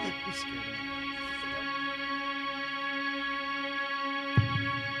back.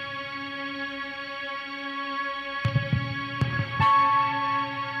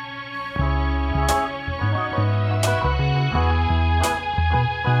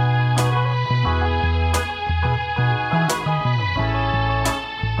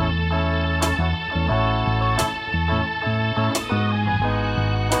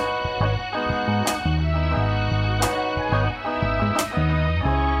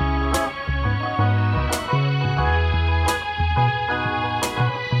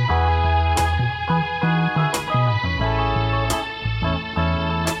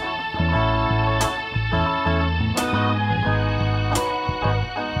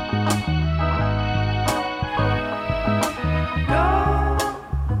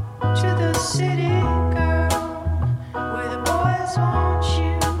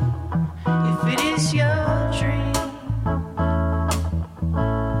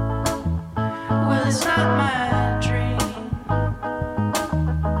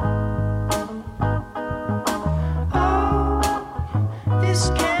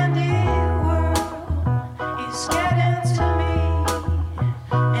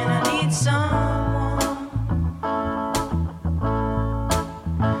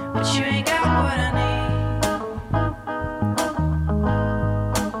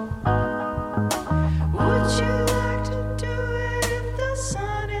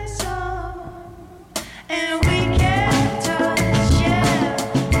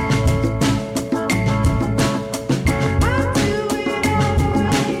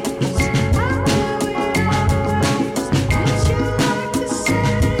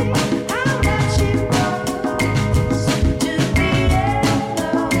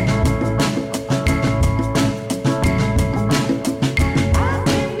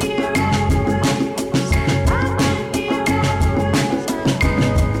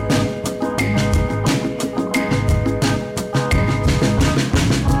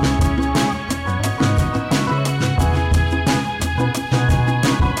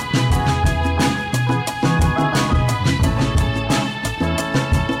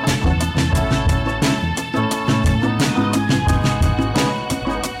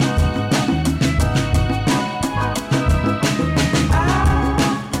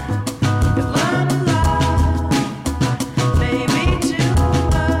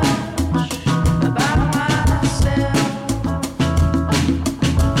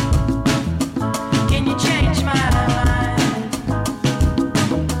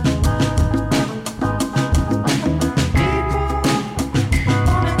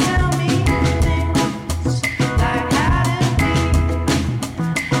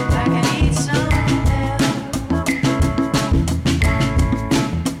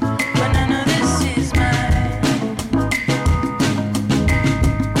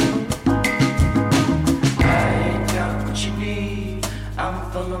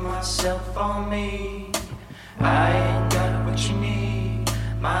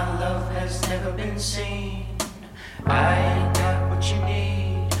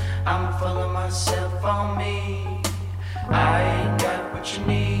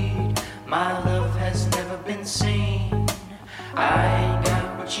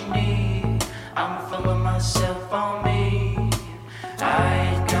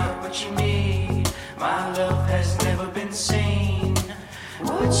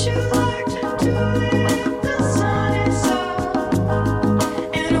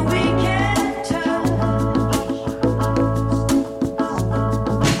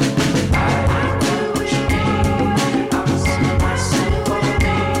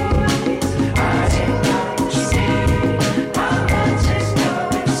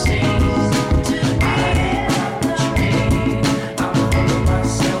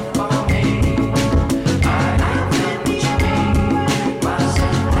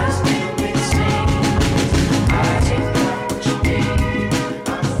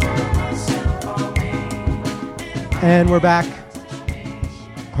 And we're back.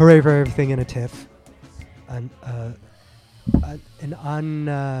 Hooray for everything in a tiff. An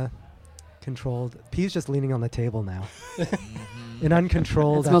uncontrolled. P's just leaning on the table now. in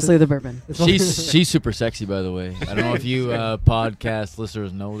uncontrolled. It's mostly the bourbon. She's super sexy, by the way. I don't know if you podcast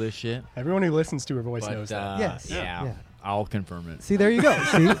listeners know this shit. Everyone who listens to her voice But, knows that. Yes. Yeah, I'll confirm it. See, there you go.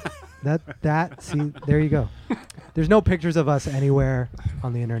 See see, there you go. There's no pictures of us anywhere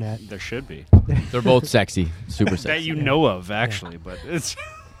on the internet. There should be. They're both sexy, super That sexy. you know of, actually, but it's.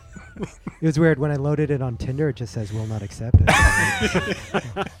 It was weird when I loaded it on Tinder. It just says "will not accept." I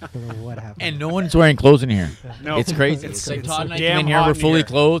don't know what happened. And no one's wearing clothes in here. No. It's crazy. It's It's like crazy. Todd and I Damn come in here, hot we're in fully here.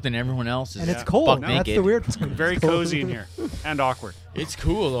 clothed, and everyone else is and it's buck cold. That's naked. the weird part. Very It's cold. cozy in here and awkward. It's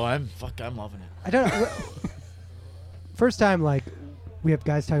cool though. I'm loving it. I don't know. First time, like, we have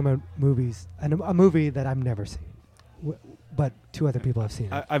guys talking about movies, and a movie that I've never seen, but two other people have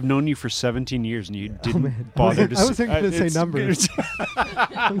seen it. I've known you for 17 years, and you didn't man. bother to. I wasn't going to it's- say numbers.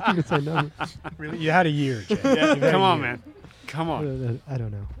 I wasn't going to say numbers. Really, you had a year, Jay. Yeah, You've had come a on, year. man. Come on. I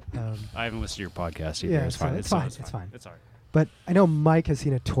don't know. I haven't listened to your podcast either. Yeah, it's fine. it's fine. It's fine. It's all right. But I know Mike has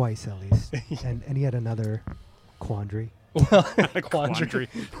seen it twice at least, and he had another quandary. Quandary.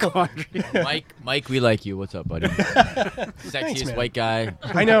 Mike, we like you. What's up, buddy? Sexiest man. white guy.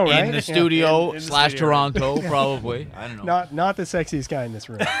 I know, right? In the Yeah. studio In the slash studio. Toronto, probably. I don't know. Not the sexiest guy in this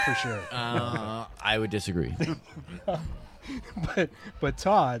room, for sure. I would disagree. But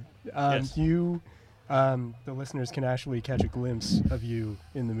Todd, Yes. you, the listeners can actually catch a glimpse of you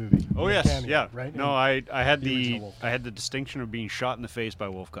in the movie. Oh In a yes, cameo, yeah. right. No, I had the the original Wolf I had the distinction of being shot in the face by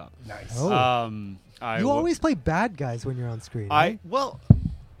Wolf Cop. Nice. Oh. You wa- always play bad guys when you're on screen.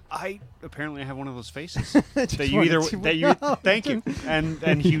 I apparently have one of those faces Just that you wanted either to that you know. thank you and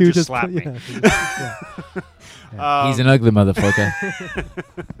You Hugh just slapped put- me. yeah. He's an ugly motherfucker.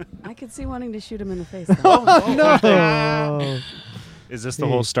 I could see wanting to shoot him in the face. No. Is this the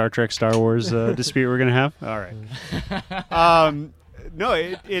whole Star Trek Star Wars dispute we're gonna have? All right. No,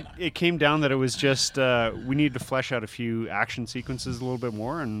 it came down that it was just we needed to flesh out a few action sequences a little bit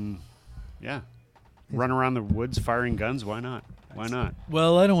more, and yeah, run around the woods firing guns. Why not? Why not?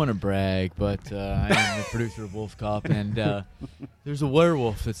 Well, I don't want to brag, but I am the producer of Wolf Cop, and there's a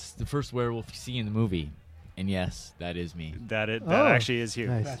werewolf. It's the first werewolf you see in the movie. And yes, that is me. That Oh, actually is Hugh.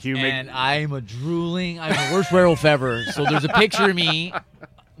 nice. Hugh And I'm the worst werewolf ever. So there's a picture of me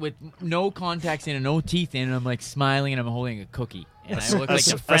with no contacts in and no teeth in, and I'm like smiling and I'm holding a cookie. And I look like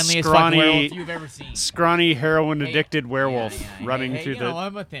the friendliest fucking werewolf you've ever seen. Scrawny, heroin-addicted werewolf running through the.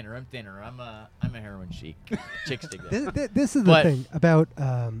 I'm thinner. I'm a heroin chic. Chicks dig that. This is the thing about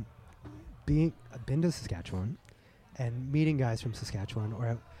being been to Saskatchewan and meeting guys from Saskatchewan.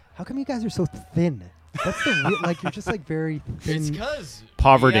 Or how come you guys are so thin? That's the like you're just like very thin. It's because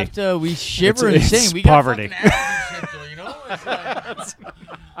Poverty. We shiver and It's sing. We poverty. got fucking abs and shit, though, you know. It's like,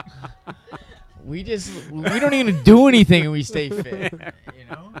 we don't even do anything and we stay fit. You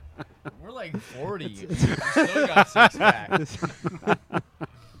know, we're like 40. We still got six pack.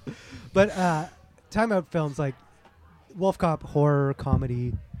 But time out films like Wolf Cop, horror,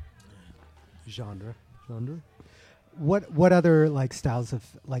 comedy, genre. What other like styles of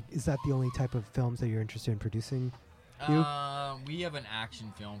like is that the only type of films that you're interested in producing? Hugh? We have an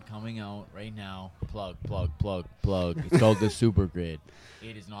action film coming out right now. Plug. It's called The Super Grid.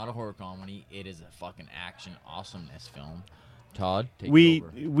 It is not a horror comedy. It is a fucking action awesomeness film. Todd, take it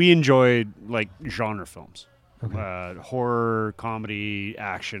over. We enjoyed like genre films, Okay. horror, comedy,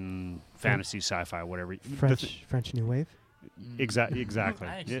 action, fantasy, sci-fi, whatever. French New Wave. Exactly.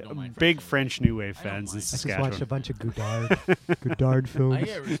 I actually don't mind Big French French New Wave I don't fans in mind. I just Saskatchewan. watched a bunch of Godard films. I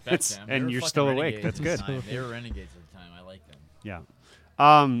get respect them. They and were you're fucking still awake. renegades That's at good. the time. They were renegades at the time. I like them. Yeah.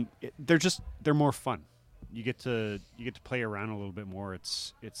 They're more fun. You get to play around a little bit more.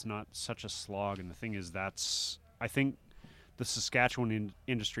 It's not such a slog. And the thing is, I think the Saskatchewan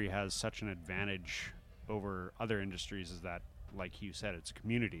industry has such an advantage over other industries is that, like Hugh said, it's a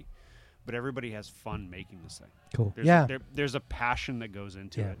community. But everybody has fun making this thing. Cool. Yeah. There's a passion that goes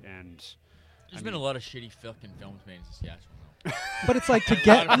into it, and There's been a lot of shitty fucking films made in Saskatchewan. Though. But it's like to A lot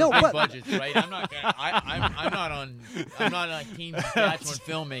get of no, big but budgets, right? I'm not on Team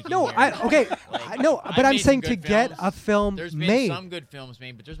Saskatchewan filmmaking. no, here. but I've I'm made saying some to good get films. a film There's been made. some good films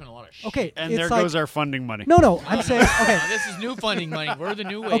made, but there's been a lot of shit. Okay, and it's there like, goes our funding money. No, I'm saying okay. This is new funding money. We're the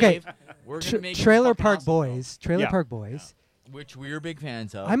new wave. Okay. We're gonna make Trailer fucking Park awesome Boys. Trailer Yeah. Park Boys. which we're big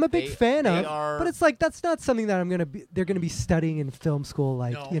fans of. I'm a big fan they of, are, but it's like that's not something that they're gonna be studying in film school,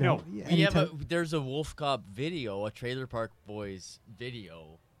 like no, you know. We have anytime- there's a Wolf Cop video, a Trailer Park Boys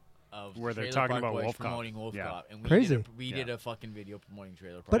video of Where they're Trailer talking Park about Boys Wolf Cop. promoting Wolf Yeah. Cop, and Crazy. we did a fucking video promoting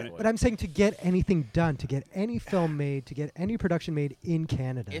Trailer Park Boys. But I'm saying to get anything done, to get any film made, to get any production made in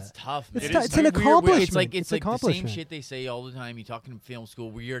Canada, It's tough, It's, man. tou- it's an accomplishment. It's like the same accomplishment. shit they say all the time. You talk in film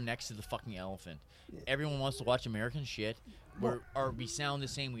school where you're next to the fucking elephant. Everyone wants to watch American shit. we sound the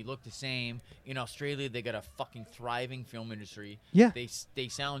same, we look the same. In Australia, they got a fucking thriving film industry. Yeah. They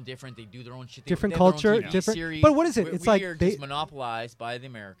sound different. They do their own shit. Different they have their own culture, TV different- series. but what is it? It's we like are they- just monopolized by the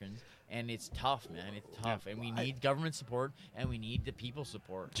Americans. And it's tough, man. It's tough, and we need government support, and we need the people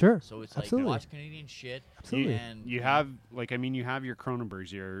support. Sure. So it's Absolutely. like watch Canadian shit. Absolutely. And You have you have your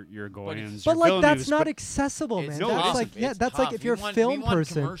Cronenbergs, your Goyans, But your like that's Villeneuves, not but accessible, It's man. No, That's it like isn't. yeah, It's that's like tough. if you're we a want, film we want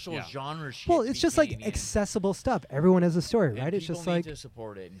person. commercial Yeah. genre shit. Well, to it's be just like Canadian. accessible stuff. Everyone has a story, And right? It's people just need like to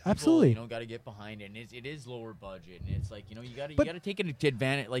support it. And people, Absolutely. you know, got to get behind it. And it is lower budget, and it's like you got But- to take it to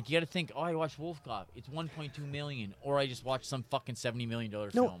advantage. Like you got to think, oh, I watched Wolf Cop. It's 1.2 million, or I just watched some fucking $70 million No,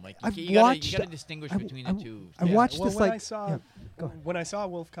 film. Like I've you got watched- to distinguish between the two. I watched well, this when like I saw yeah, go ahead. when I saw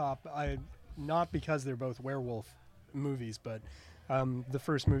Wolf Cop, not because they're both werewolf movies, but the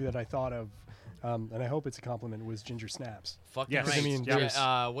first movie that I thought of, and I hope it's a compliment, was Ginger Snaps. Fucking Yes. right. I mean, Je- there's-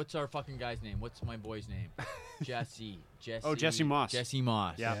 what's our fucking guy's name? What's my boy's name? Jesse. Oh, Jesse Moss. Jesse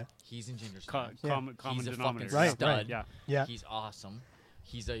Moss. Yeah. He's in Ginger Co- Snaps. common He's a denominator. fucking Right, stud. right. Yeah. Yeah. He's awesome.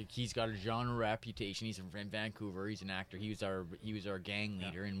 He's got a genre reputation. He's from Vancouver. He's an actor. He was our gang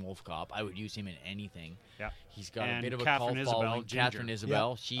leader in Wolf Cop. I would use him in anything. Yeah. He's got And a bit of a Catherine cult Isabel following. Ginger. Catherine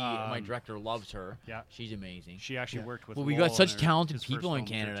Isabel. She, my Um, director, loves her. Yeah. She's amazing. She actually worked with. Well, we Lowell got such in talented his first people in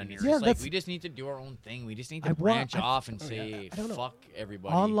film, Canada, 13 and it's years. Yeah, just like that's- we just need to do our own thing. We just need to I've wa- branch I've- off and say I don't know. fuck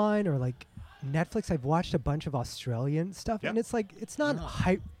everybody. online or like Netflix. I've watched a bunch of Australian stuff, Yep. and it's like it's not No.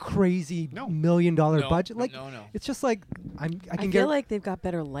 hype crazy No. $1 million No, budget. Like no. it's just like I I can feel get like they've got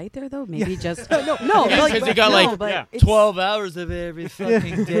better light there, though. Maybe just no, no, Yeah, like, 'cause they got no, like but yeah, it's- 12 hours of every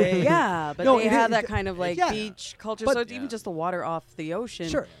fucking day. Yeah, but No, they it have is- that kind of like yeah. beach culture. But- so it's even just the water off the ocean.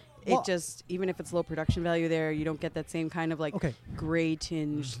 Sure. It Well- just even if it's low production value there, you don't get that same kind of like Okay. gray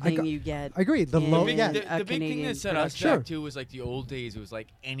tinge I thing got- you get. I agree. The in low- big, yeah. a the big thing Canadian that set us production. back too was like the old days. It was like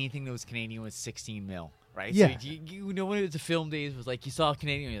anything that was Canadian was 16 mil, right? Yeah. So you know when it was the film days, it was like you saw a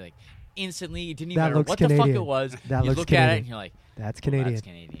Canadian, you're like instantly. It didn't even That matter looks what the fuck Canadian. it was. That you looks look at it Canadian. and you're like, that's oh, Canadian. that's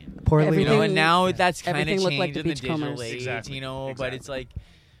Canadian. Poorly You know, Everything- and now that's kind of everything changed looked like the in the Beachcombers. digital age, Exactly. you know. But Exactly. it's like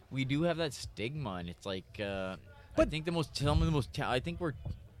we do have that stigma, and it's like I But- think some of the most. I think we're.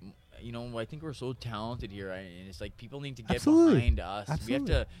 You know, I think we're so talented here, and it's like people need to get Absolutely. behind us.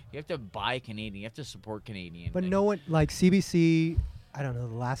 Absolutely. You have to buy Canadian. You have to support Canadian. But Like, no one like CBC. I don't know,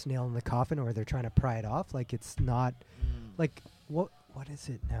 the last nail in the coffin, or they're trying to pry it off. Like it's not like what is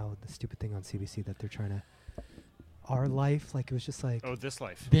it now? The stupid thing on CBC that they're trying to. Our Life, like it was just like Oh, This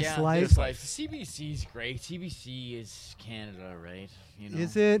Life. This yeah, Life. This life. CBC's great. CBC is Canada, right? You know.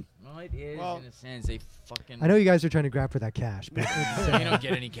 Is it? Well, it is Well- in a sense. They fucking. I know you guys are trying to grab for that cash, but it's, you don't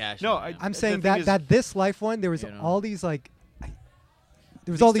get any cash. No, on that. I'm The saying thing that is- that This Life one, there was You know. all these like, there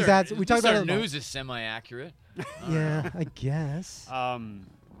was At all least these our- ads. We at talked least about our it. news is semi-accurate. Yeah, I guess. I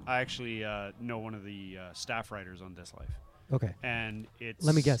actually know one of the staff writers on This Life, Okay, and it's.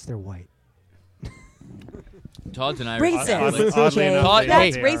 let me guess. They're white. Todd's an Irish Racist, Catholic. Oddly Jay. enough, Todd-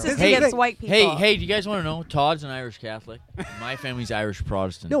 That's hey, racist hey, against white people. Hey, do you guys want to know? Todd's an Irish Catholic. My family's Irish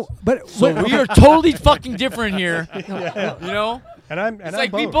Protestant. No, but So we are totally fucking different here. You know? And I'm It's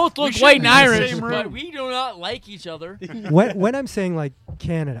like we both. both look should white and be in the Irish, same but room. we do not like each other. when I'm saying like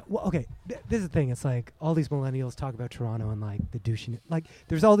Canada, well, okay, this is the thing. It's like all these millennials talk about Toronto and like the douching. Like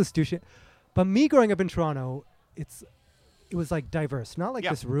there's all this douching, but me growing up in Toronto, it was like diverse. Not like Yeah.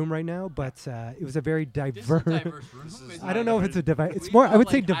 this room right now, but it was a very This is diverse. a diverse room. I don't know if it's a divide. It's We more. I got, would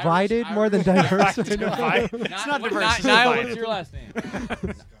say like, Irish- divided more than Irish- diverse. It's not diverse. It's Niall, divided. what's your last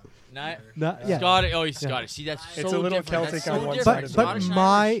name? Yeah. Scottish. Oh, he's Scottish. See, that's It's so a little different. That's Celtic on so one different. side of but the Scottish and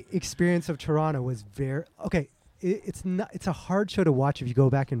my Irish. experience of Toronto was very okay. It's not. It's a hard show to watch if you go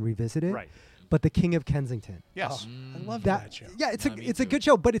back and revisit it. Right. But The King of Kensington. Yes. I love That, that show. yeah, it's Yeah, me it's a too. good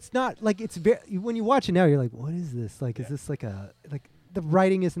show, but it's not like it's very. When you watch it now, you're like, what is this? Like, is this like a like the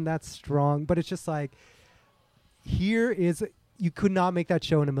writing isn't that strong, but it's just like here is you could not make that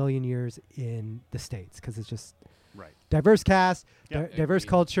show in a million years in the States because it's just Right. diverse cast, Yep. diverse Agreed.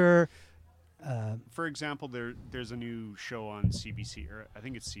 culture. For example, there's a new show on CBC, or I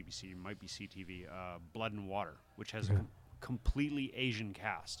think it's CBC, it might be CTV, Blood and Water, which has a completely Asian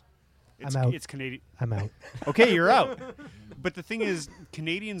cast. It's, out. It's Canadian. I'm out. Okay, you're out. But the thing is,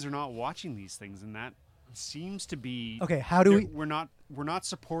 Canadians are not watching these things, and that seems to be Okay, how do we? we're not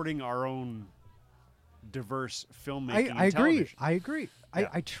supporting our own diverse filmmaking. I and agree. television. I agree. Yeah.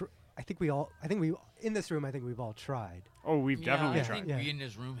 I think we in this room. I think we've all tried. Oh, we've definitely I tried. think Yeah. we in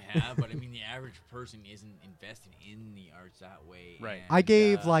this room have, but I mean, the average person isn't invested in the arts that way. Right. and, I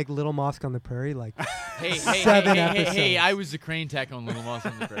gave like Little Mosque on the Prairie like Hey, I was the crane tech on Little Mouse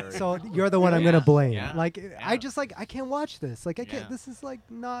on the Prairie. So you're the one I'm gonna blame. Yeah. Like Yeah. I just like I can't watch this. Like I can't. Yeah. This is like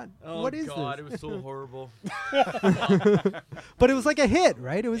not. Oh, what is God, this? it was so horrible. But it was like a hit,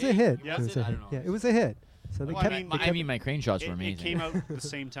 right? It was a hit. Yeah. It was a I hit. don't know. Yeah, it was a hit. So they Well, kept. I mean, they I kept- mean, my crane shots were It amazing. came out the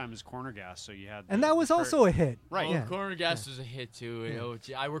same time as Corner Gas, so you had. and the- that was the also a hit. Right. Oh, Yeah. Corner Gas was a hit too. You know,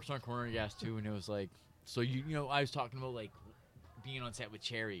 I worked on Corner Gas too, and it was like, so you know, I was talking about like being on set with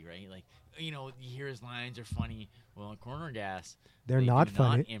Cherry, right? Like, you know, you hear his lines are funny. Well, on Corner Gas, They're they not do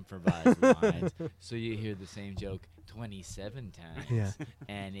funny. Not improvise the lines, so you hear the same joke 27 times. Yeah.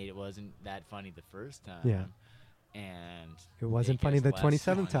 And it wasn't that funny the first time. Yeah. And It wasn't they funny guessed the last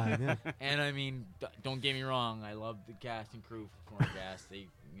 27th time. Yeah. And I mean, don't get me wrong. I love the cast and crew for Corner Gas. They,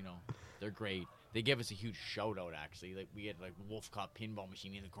 you know, they're great. They gave us a huge shout out actually. Like we had like Wolf Cop pinball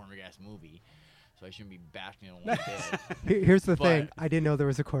machine in the Corner Gas movie, so I shouldn't be bashing it on one bit. Here's the But- thing. I didn't know there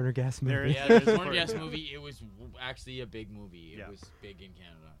was a Corner Gas movie. There is- Yeah, the Corner Gas movie. It was actually a big movie. It Yeah. was big in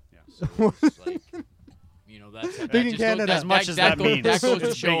Canada. Yeah. So it's like, you know, that's that Big in just Canada. Goes, As much as that goes, means. that goes to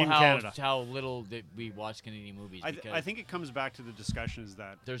It's show big in Canada. how little that we watch Canadian movies. Because I think it comes back to the discussion is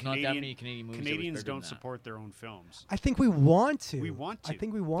that there's not that many Canadian movies. that was Canadians bigger than don't that. support their own films. I think we want to. We want to. I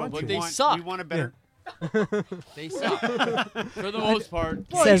think we want But to. they want, suck. We want a better. They suck for the most part.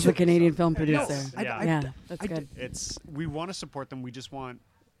 Says the Canadian film producer. Yeah. Yeah, that's I- good. It's we want to support them. We just want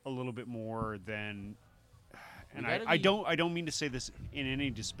a little bit more than. And gotta I be- don't mean to say this in any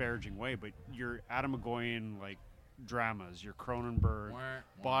disparaging way, but your Adam McGoyan like dramas, your Cronenberg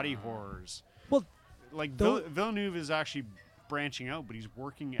body horrors. Well, like though- Villeneuve is actually branching out, but he's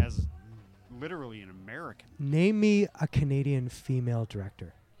working as literally an American. Name me a Canadian female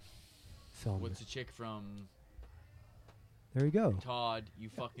director. Film. What's the chick from There you go. Todd? You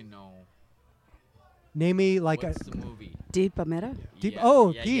fucking know. Name me like What's a the movie? Deep Amera? deep. Yeah,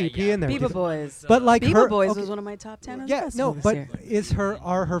 Oh, yeah, deep. yeah, He in there. Biba Boys. But like Biba her, Boys okay, was one of my top 10 yeah, best no, movies but here.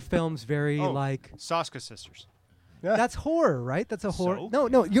 are her films very Oh. like Saska Sisters. that's horror, right? That's a horror. So?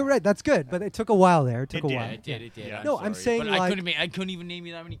 No, you're right. That's good, but it took a while there. It took It a did, while. It did. It did. Yeah. No, I'm sorry. saying, but like- I couldn't even name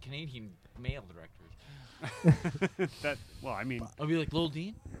you that many Canadian male directors. That well, I mean, I'll be like Lil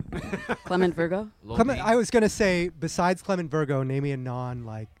Dean. Clement Virgo? Lil Clement, Dean. I was gonna say besides Clement Virgo, name me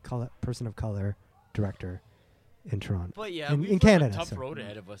a person of color director in Toronto. But yeah, in we've got Canada. a tough so. road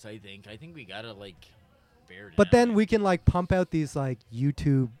ahead of us. I think we gotta like bear down. But then we can like pump out these like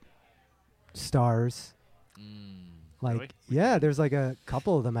YouTube stars. Like Really? yeah, there's like a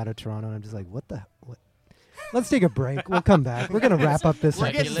couple of them out of Toronto, and I'm just like, what? Let's take a break. We'll come back. We're gonna wrap up this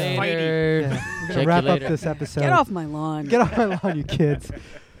Check you episode. later. Yeah, we're Check gonna you wrap up later. this episode. Get off my lawn. Get off my lawn, you kids.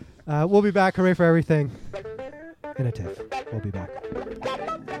 We'll be back. Hooray for everything. In a tiff. We'll be back.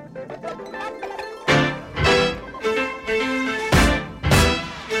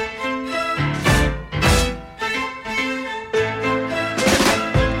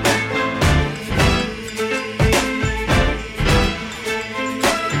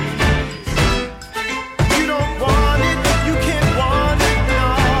 You don't want it, you can't want it, no.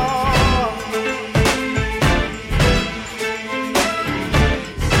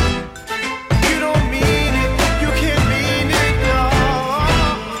 You don't mean it, you can't mean it, no.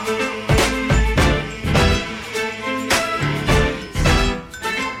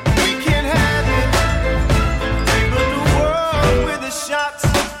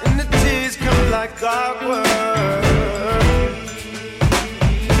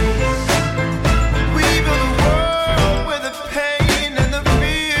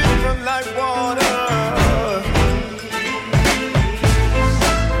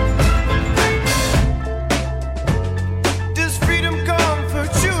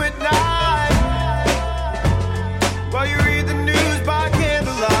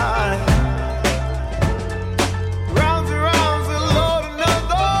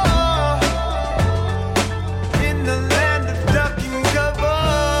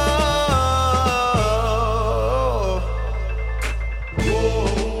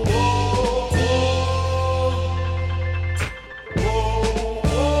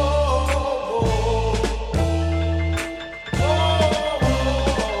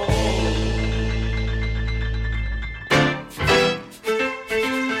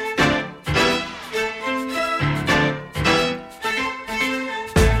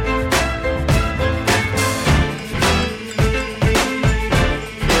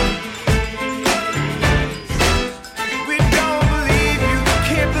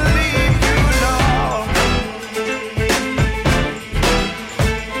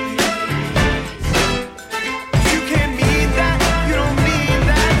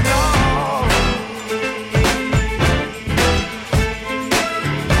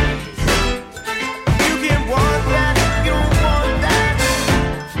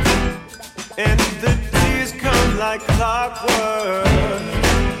 clockwork.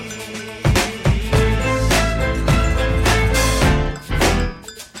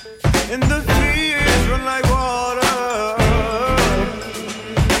 And the tears run like water.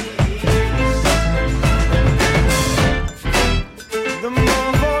 The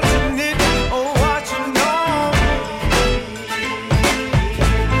more fortunate are watching on.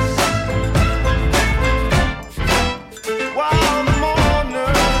 While the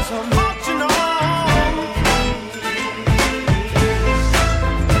mourners are marching on.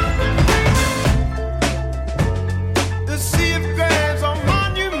 The sea of graves are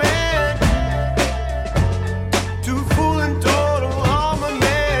monument to full and total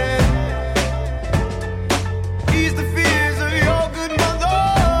harmony. Ease the fears of your good mother.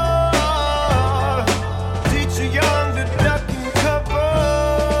 Teach a young to duck and cover.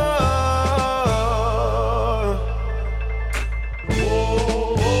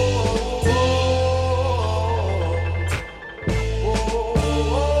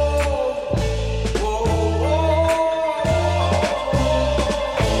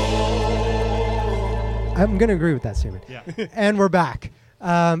 I'm going to agree with that statement. Yeah. And we're back.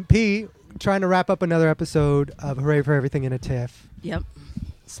 P, trying to wrap up another episode of Hooray for Everything in a Tiff. Yep.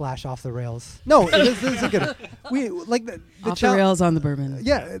 / Off the Rails. No, this is a good. We like the Off the rails on the bourbon.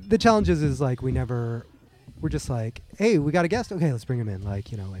 Yeah, the challenge is like we're just like, hey, we got a guest. Okay, let's bring him in.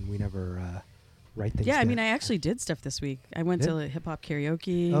 Like, and we never write things. Yeah, I down. mean, I actually did stuff this week. I went to hip hop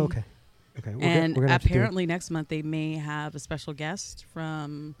karaoke. Oh, okay. Okay. And we're gonna have to do it. apparently next month they may have a special guest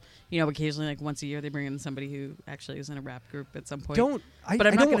from, occasionally like once a year they bring in somebody who actually is in a rap group at some point. But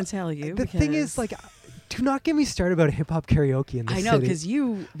I'm not going to tell you. The thing is, like, do not get me started about hip hop karaoke in the I city. know, because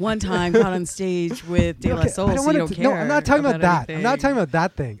you one time got on stage with De La Soul, so you don't care. No, I'm not talking about that. anything. I'm not talking about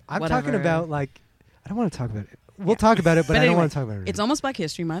that thing. I'm talking Whatever. about, like, I don't want to talk about it. We'll talk about it, but I don't anyway, want to talk about it. It's almost Black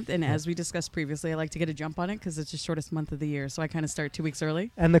History Month, and as we discussed previously, I like to get a jump on it because it's the shortest month of the year, so I kind of start 2 weeks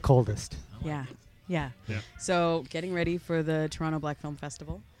early. And the coldest. Yeah. Yeah. So getting ready for the Toronto Black Film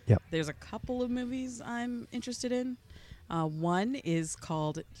Festival. Yep. There's a couple of movies I'm interested in. One is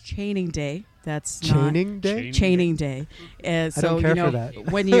called Chaining Day. That's Chaining not Day? Chaining Day. So don't care for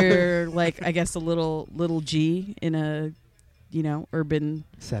that. when you're like, I guess a little G in a urban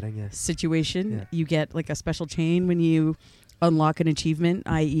setting, yeah. situation, Yeah. you get like a special chain when you unlock an achievement,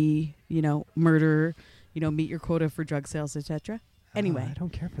 i.e., murder, meet your quota for drug sales, etc. Anyway, I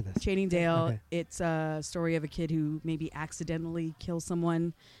don't care for this. Chaining Dale, Okay. it's a story of a kid who maybe accidentally kills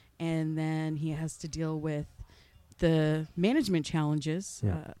someone, and then he has to deal with the management challenges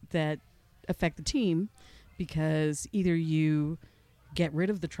that affect the team, because either you get rid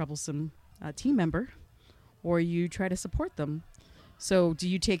of the troublesome team member or you try to support them. So do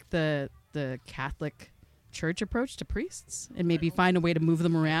you take the Catholic Church approach to priests and maybe find a way to move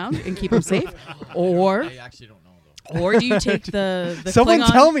them around and keep them safe? Or I actually don't know. Or do you take the Someone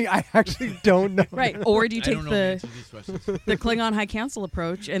Klingon, tell me. I actually don't know. right? Or do you I take don't know the answer to these questions. the Klingon High Council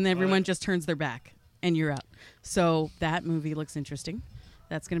approach, and then everyone just turns their back and you're out? So that movie looks interesting.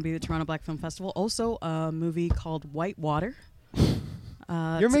 That's going to be the Toronto Black Film Festival. Also, a movie called White Water.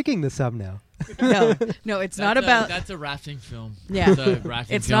 You're making this up now. No, it's not about. That's a rafting film. Yeah. It's a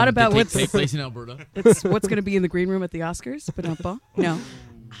rafting It's film not about that what's takes place in Alberta. It's what's going to be in the green room at the Oscars, but no.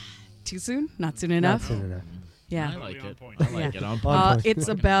 Too soon? Not soon enough. Not soon enough. Yeah. I like it. I like it. On point. It's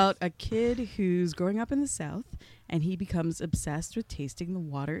about a kid who's growing up in the South, and he becomes obsessed with tasting the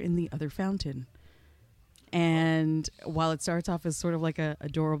water in the other fountain. And while it starts off as sort of like a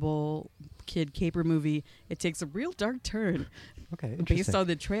adorable kid caper movie, it takes a real dark turn. Okay, based interesting. on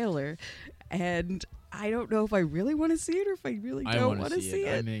the trailer. And I don't know if I really want to see it or if I really don't want to see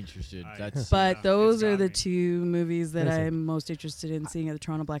it. I'm interested. But those are the two movies that I'm most interested in seeing at the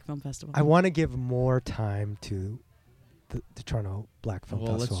Toronto Black Film Festival. I want to give more time to the Toronto Black Film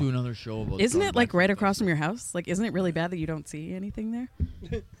Well, Festival. let's do another show about. Isn't Toronto it like Black right Film across from your house? Like, isn't it really bad that you don't see anything there?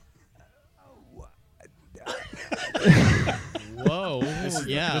 Whoa! This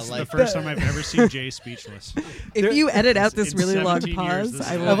Yeah, is like the first time I've ever seen Jay speechless. If you edit out this In really long 17 years, pause, this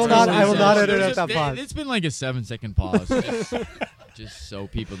I is will. the will first not- I will time. not edit It's out that pause. It's been like a 7-second pause, just so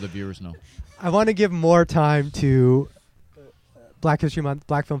the viewers know. I want to give more time to Black History Month,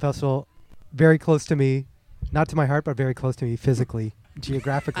 Black Film Festival, very close to me, not to my heart, but very close to me physically,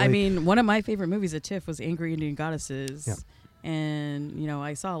 geographically. I mean, one of my favorite movies at TIFF was Angry Indian Goddesses. Yeah. And,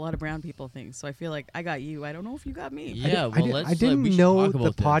 I saw a lot of brown people things. So I feel like I got you. I don't know if you got me. Yeah, I didn't know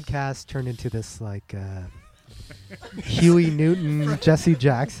the podcast turned into this like Huey Newton, Jesse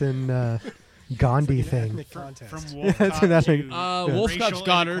Jackson, Gandhi thing. From Yeah, that's Wolf another Cop thing. to Wolf racial Cup's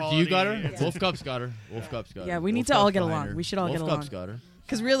got her. Do you got her? inequality. Wolf Cup's got her. Wolf Cup's got her. Yeah, we need Wolf to all Cup's get got along. her. We should all Wolf get Cup's along. got her.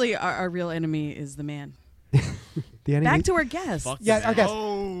 Because really, our real enemy is the man. The enemy. Back to our guest. Fuck Yeah, the our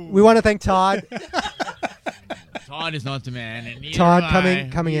man. guest. We want to thank Todd. Todd is not the man. And neither Todd am I.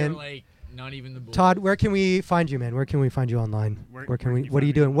 coming We are, in. Like, not even the boy. Todd, where can we find you, man? Where can we find you online? Where can we? What are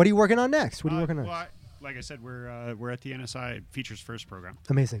you doing? What are you working on next? What are you working on? Well, like I said, we're at the NSI Features First program.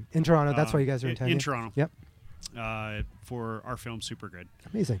 Amazing. In Toronto. That's why you guys are in attending. Toronto. Yep. For our film Super Good.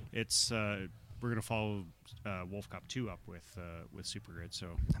 Amazing. It's we're gonna follow Wolf Cop 2 up with Super Good. So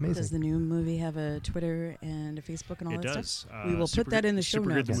amazing. Does the new movie have a Twitter and a Facebook and all it that does. stuff? We will put that in the show Super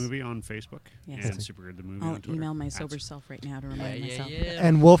notes. Good the movie on Facebook Yes. and Super Good the movie I'll on Twitter. email my sober self right now to remind myself.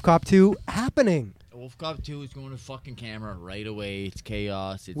 And Wolf Cop 2 happening. Wolf Cop 2 is going to fucking camera right away. It's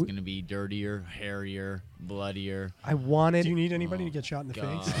chaos. It's going to be dirtier, hairier, bloodier. I wanted. Do you need anybody to get shot in the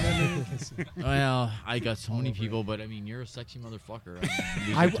God. face? Well, I got so many people, but I mean, you're a sexy motherfucker.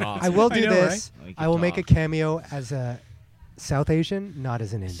 I, mean, I will do I know, this. right? I will make a cameo as a South Asian, not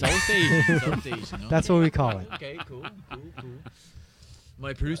as an Indian. South Asian. South Asian. That's what we call it. Okay, cool.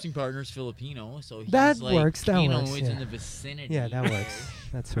 My producing partner's Filipino, so he's That like, works. That you know, works. it's Yeah. in the vicinity. Yeah, that works.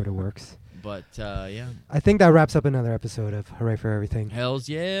 That sort of works. But yeah. I think that wraps up another episode of Hooray for Everything. Hells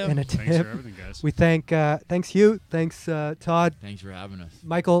yeah. And a Thanks tip. for everything, guys. We thank. Thanks Hugh. Thanks Todd. Thanks for having us.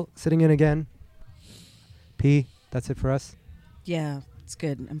 Michael sitting in again. P. That's it for us. Yeah, it's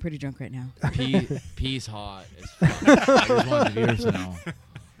good. I'm pretty drunk right now. P's hot as fuck. I just want the viewers to know.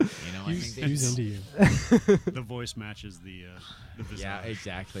 You know, I think Who's into you? The voice matches the visage. Yeah,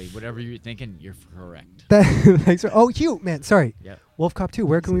 exactly. Whatever you're thinking, you're correct. Thanks. Hugh, man. Sorry. Yep. Wolf Cop 2.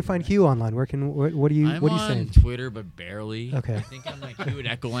 Where can we find Hugh online? Where can? What are you? I'm what are you on saying? Twitter, but barely. Okay. I think I'm like Hugh at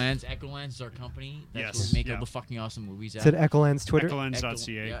Echolands. Echolands is our company. That's Yes. where we make Yeah. all the fucking awesome movies Is at. it Echolands Twitter?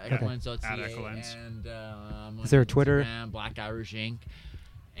 Echolands.ca. Yeah, Okay. Echolands.ca. At Echolands. And I'm Is there a on Twitter? Instagram, Black Irish Inc.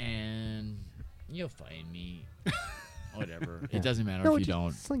 And you'll find me. Whatever. Yeah. It doesn't matter No, if you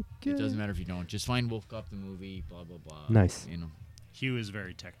just don't. like, It doesn't matter if you don't. Just find Wolf Cop the movie. Blah blah blah. Nice. You know. Hugh is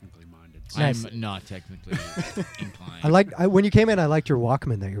very technically minded. Nice. I'm not technically inclined. I like when you came in. I liked your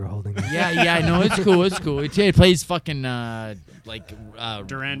Walkman that you were holding. there. Yeah, no, it's cool. It's cool. It plays fucking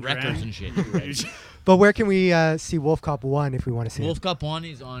Duran records and shit. But where can we see Wolf Cop 1 if we want to see Wolf it? Cop 1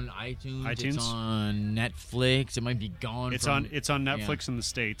 is on iTunes. iTunes? It's on Netflix. It might be gone. It's from, on Netflix in the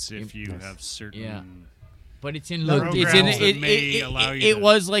States if you Nice. have certain. Yeah. But it's in Programs it's in that may allow you it to-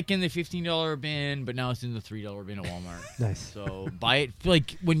 was like in the $15 bin, but now it's in the $3 bin at Walmart. Nice. So buy it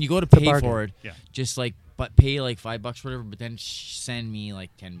like when you go to It's a pay bargain. for it. Yeah. Just like but pay like $5 whatever, but then send me like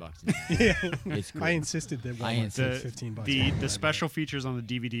 $10. Yeah. It's cool. I insisted that I Walmart insist. said $15. The special features on the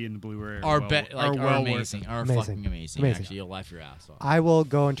DVD and the Blu-ray Are are well amazing. worth it. Are Amazing. fucking amazing. Amazing. Actually, you'll laugh your ass off. I will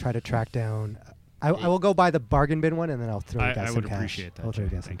go and try to track down. I will go buy the bargain bin one and then I'll throw you guys I some would cash. appreciate that, I'll throw you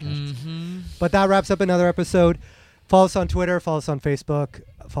Jim. guys some Thank cash. Mm-hmm. But that wraps up another episode. Follow us on Twitter. Follow us on Facebook.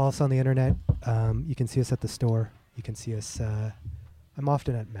 Follow us on the internet. You can see us at the store. You can see us. I'm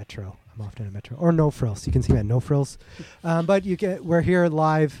often at Metro. Or No Frills. You can see me at No Frills. But we're here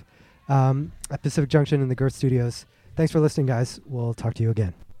live at Pacific Junction in the Girth Studios. Thanks for listening, guys. We'll talk to you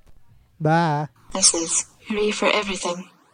again. Bye. This is Hooray for Everything.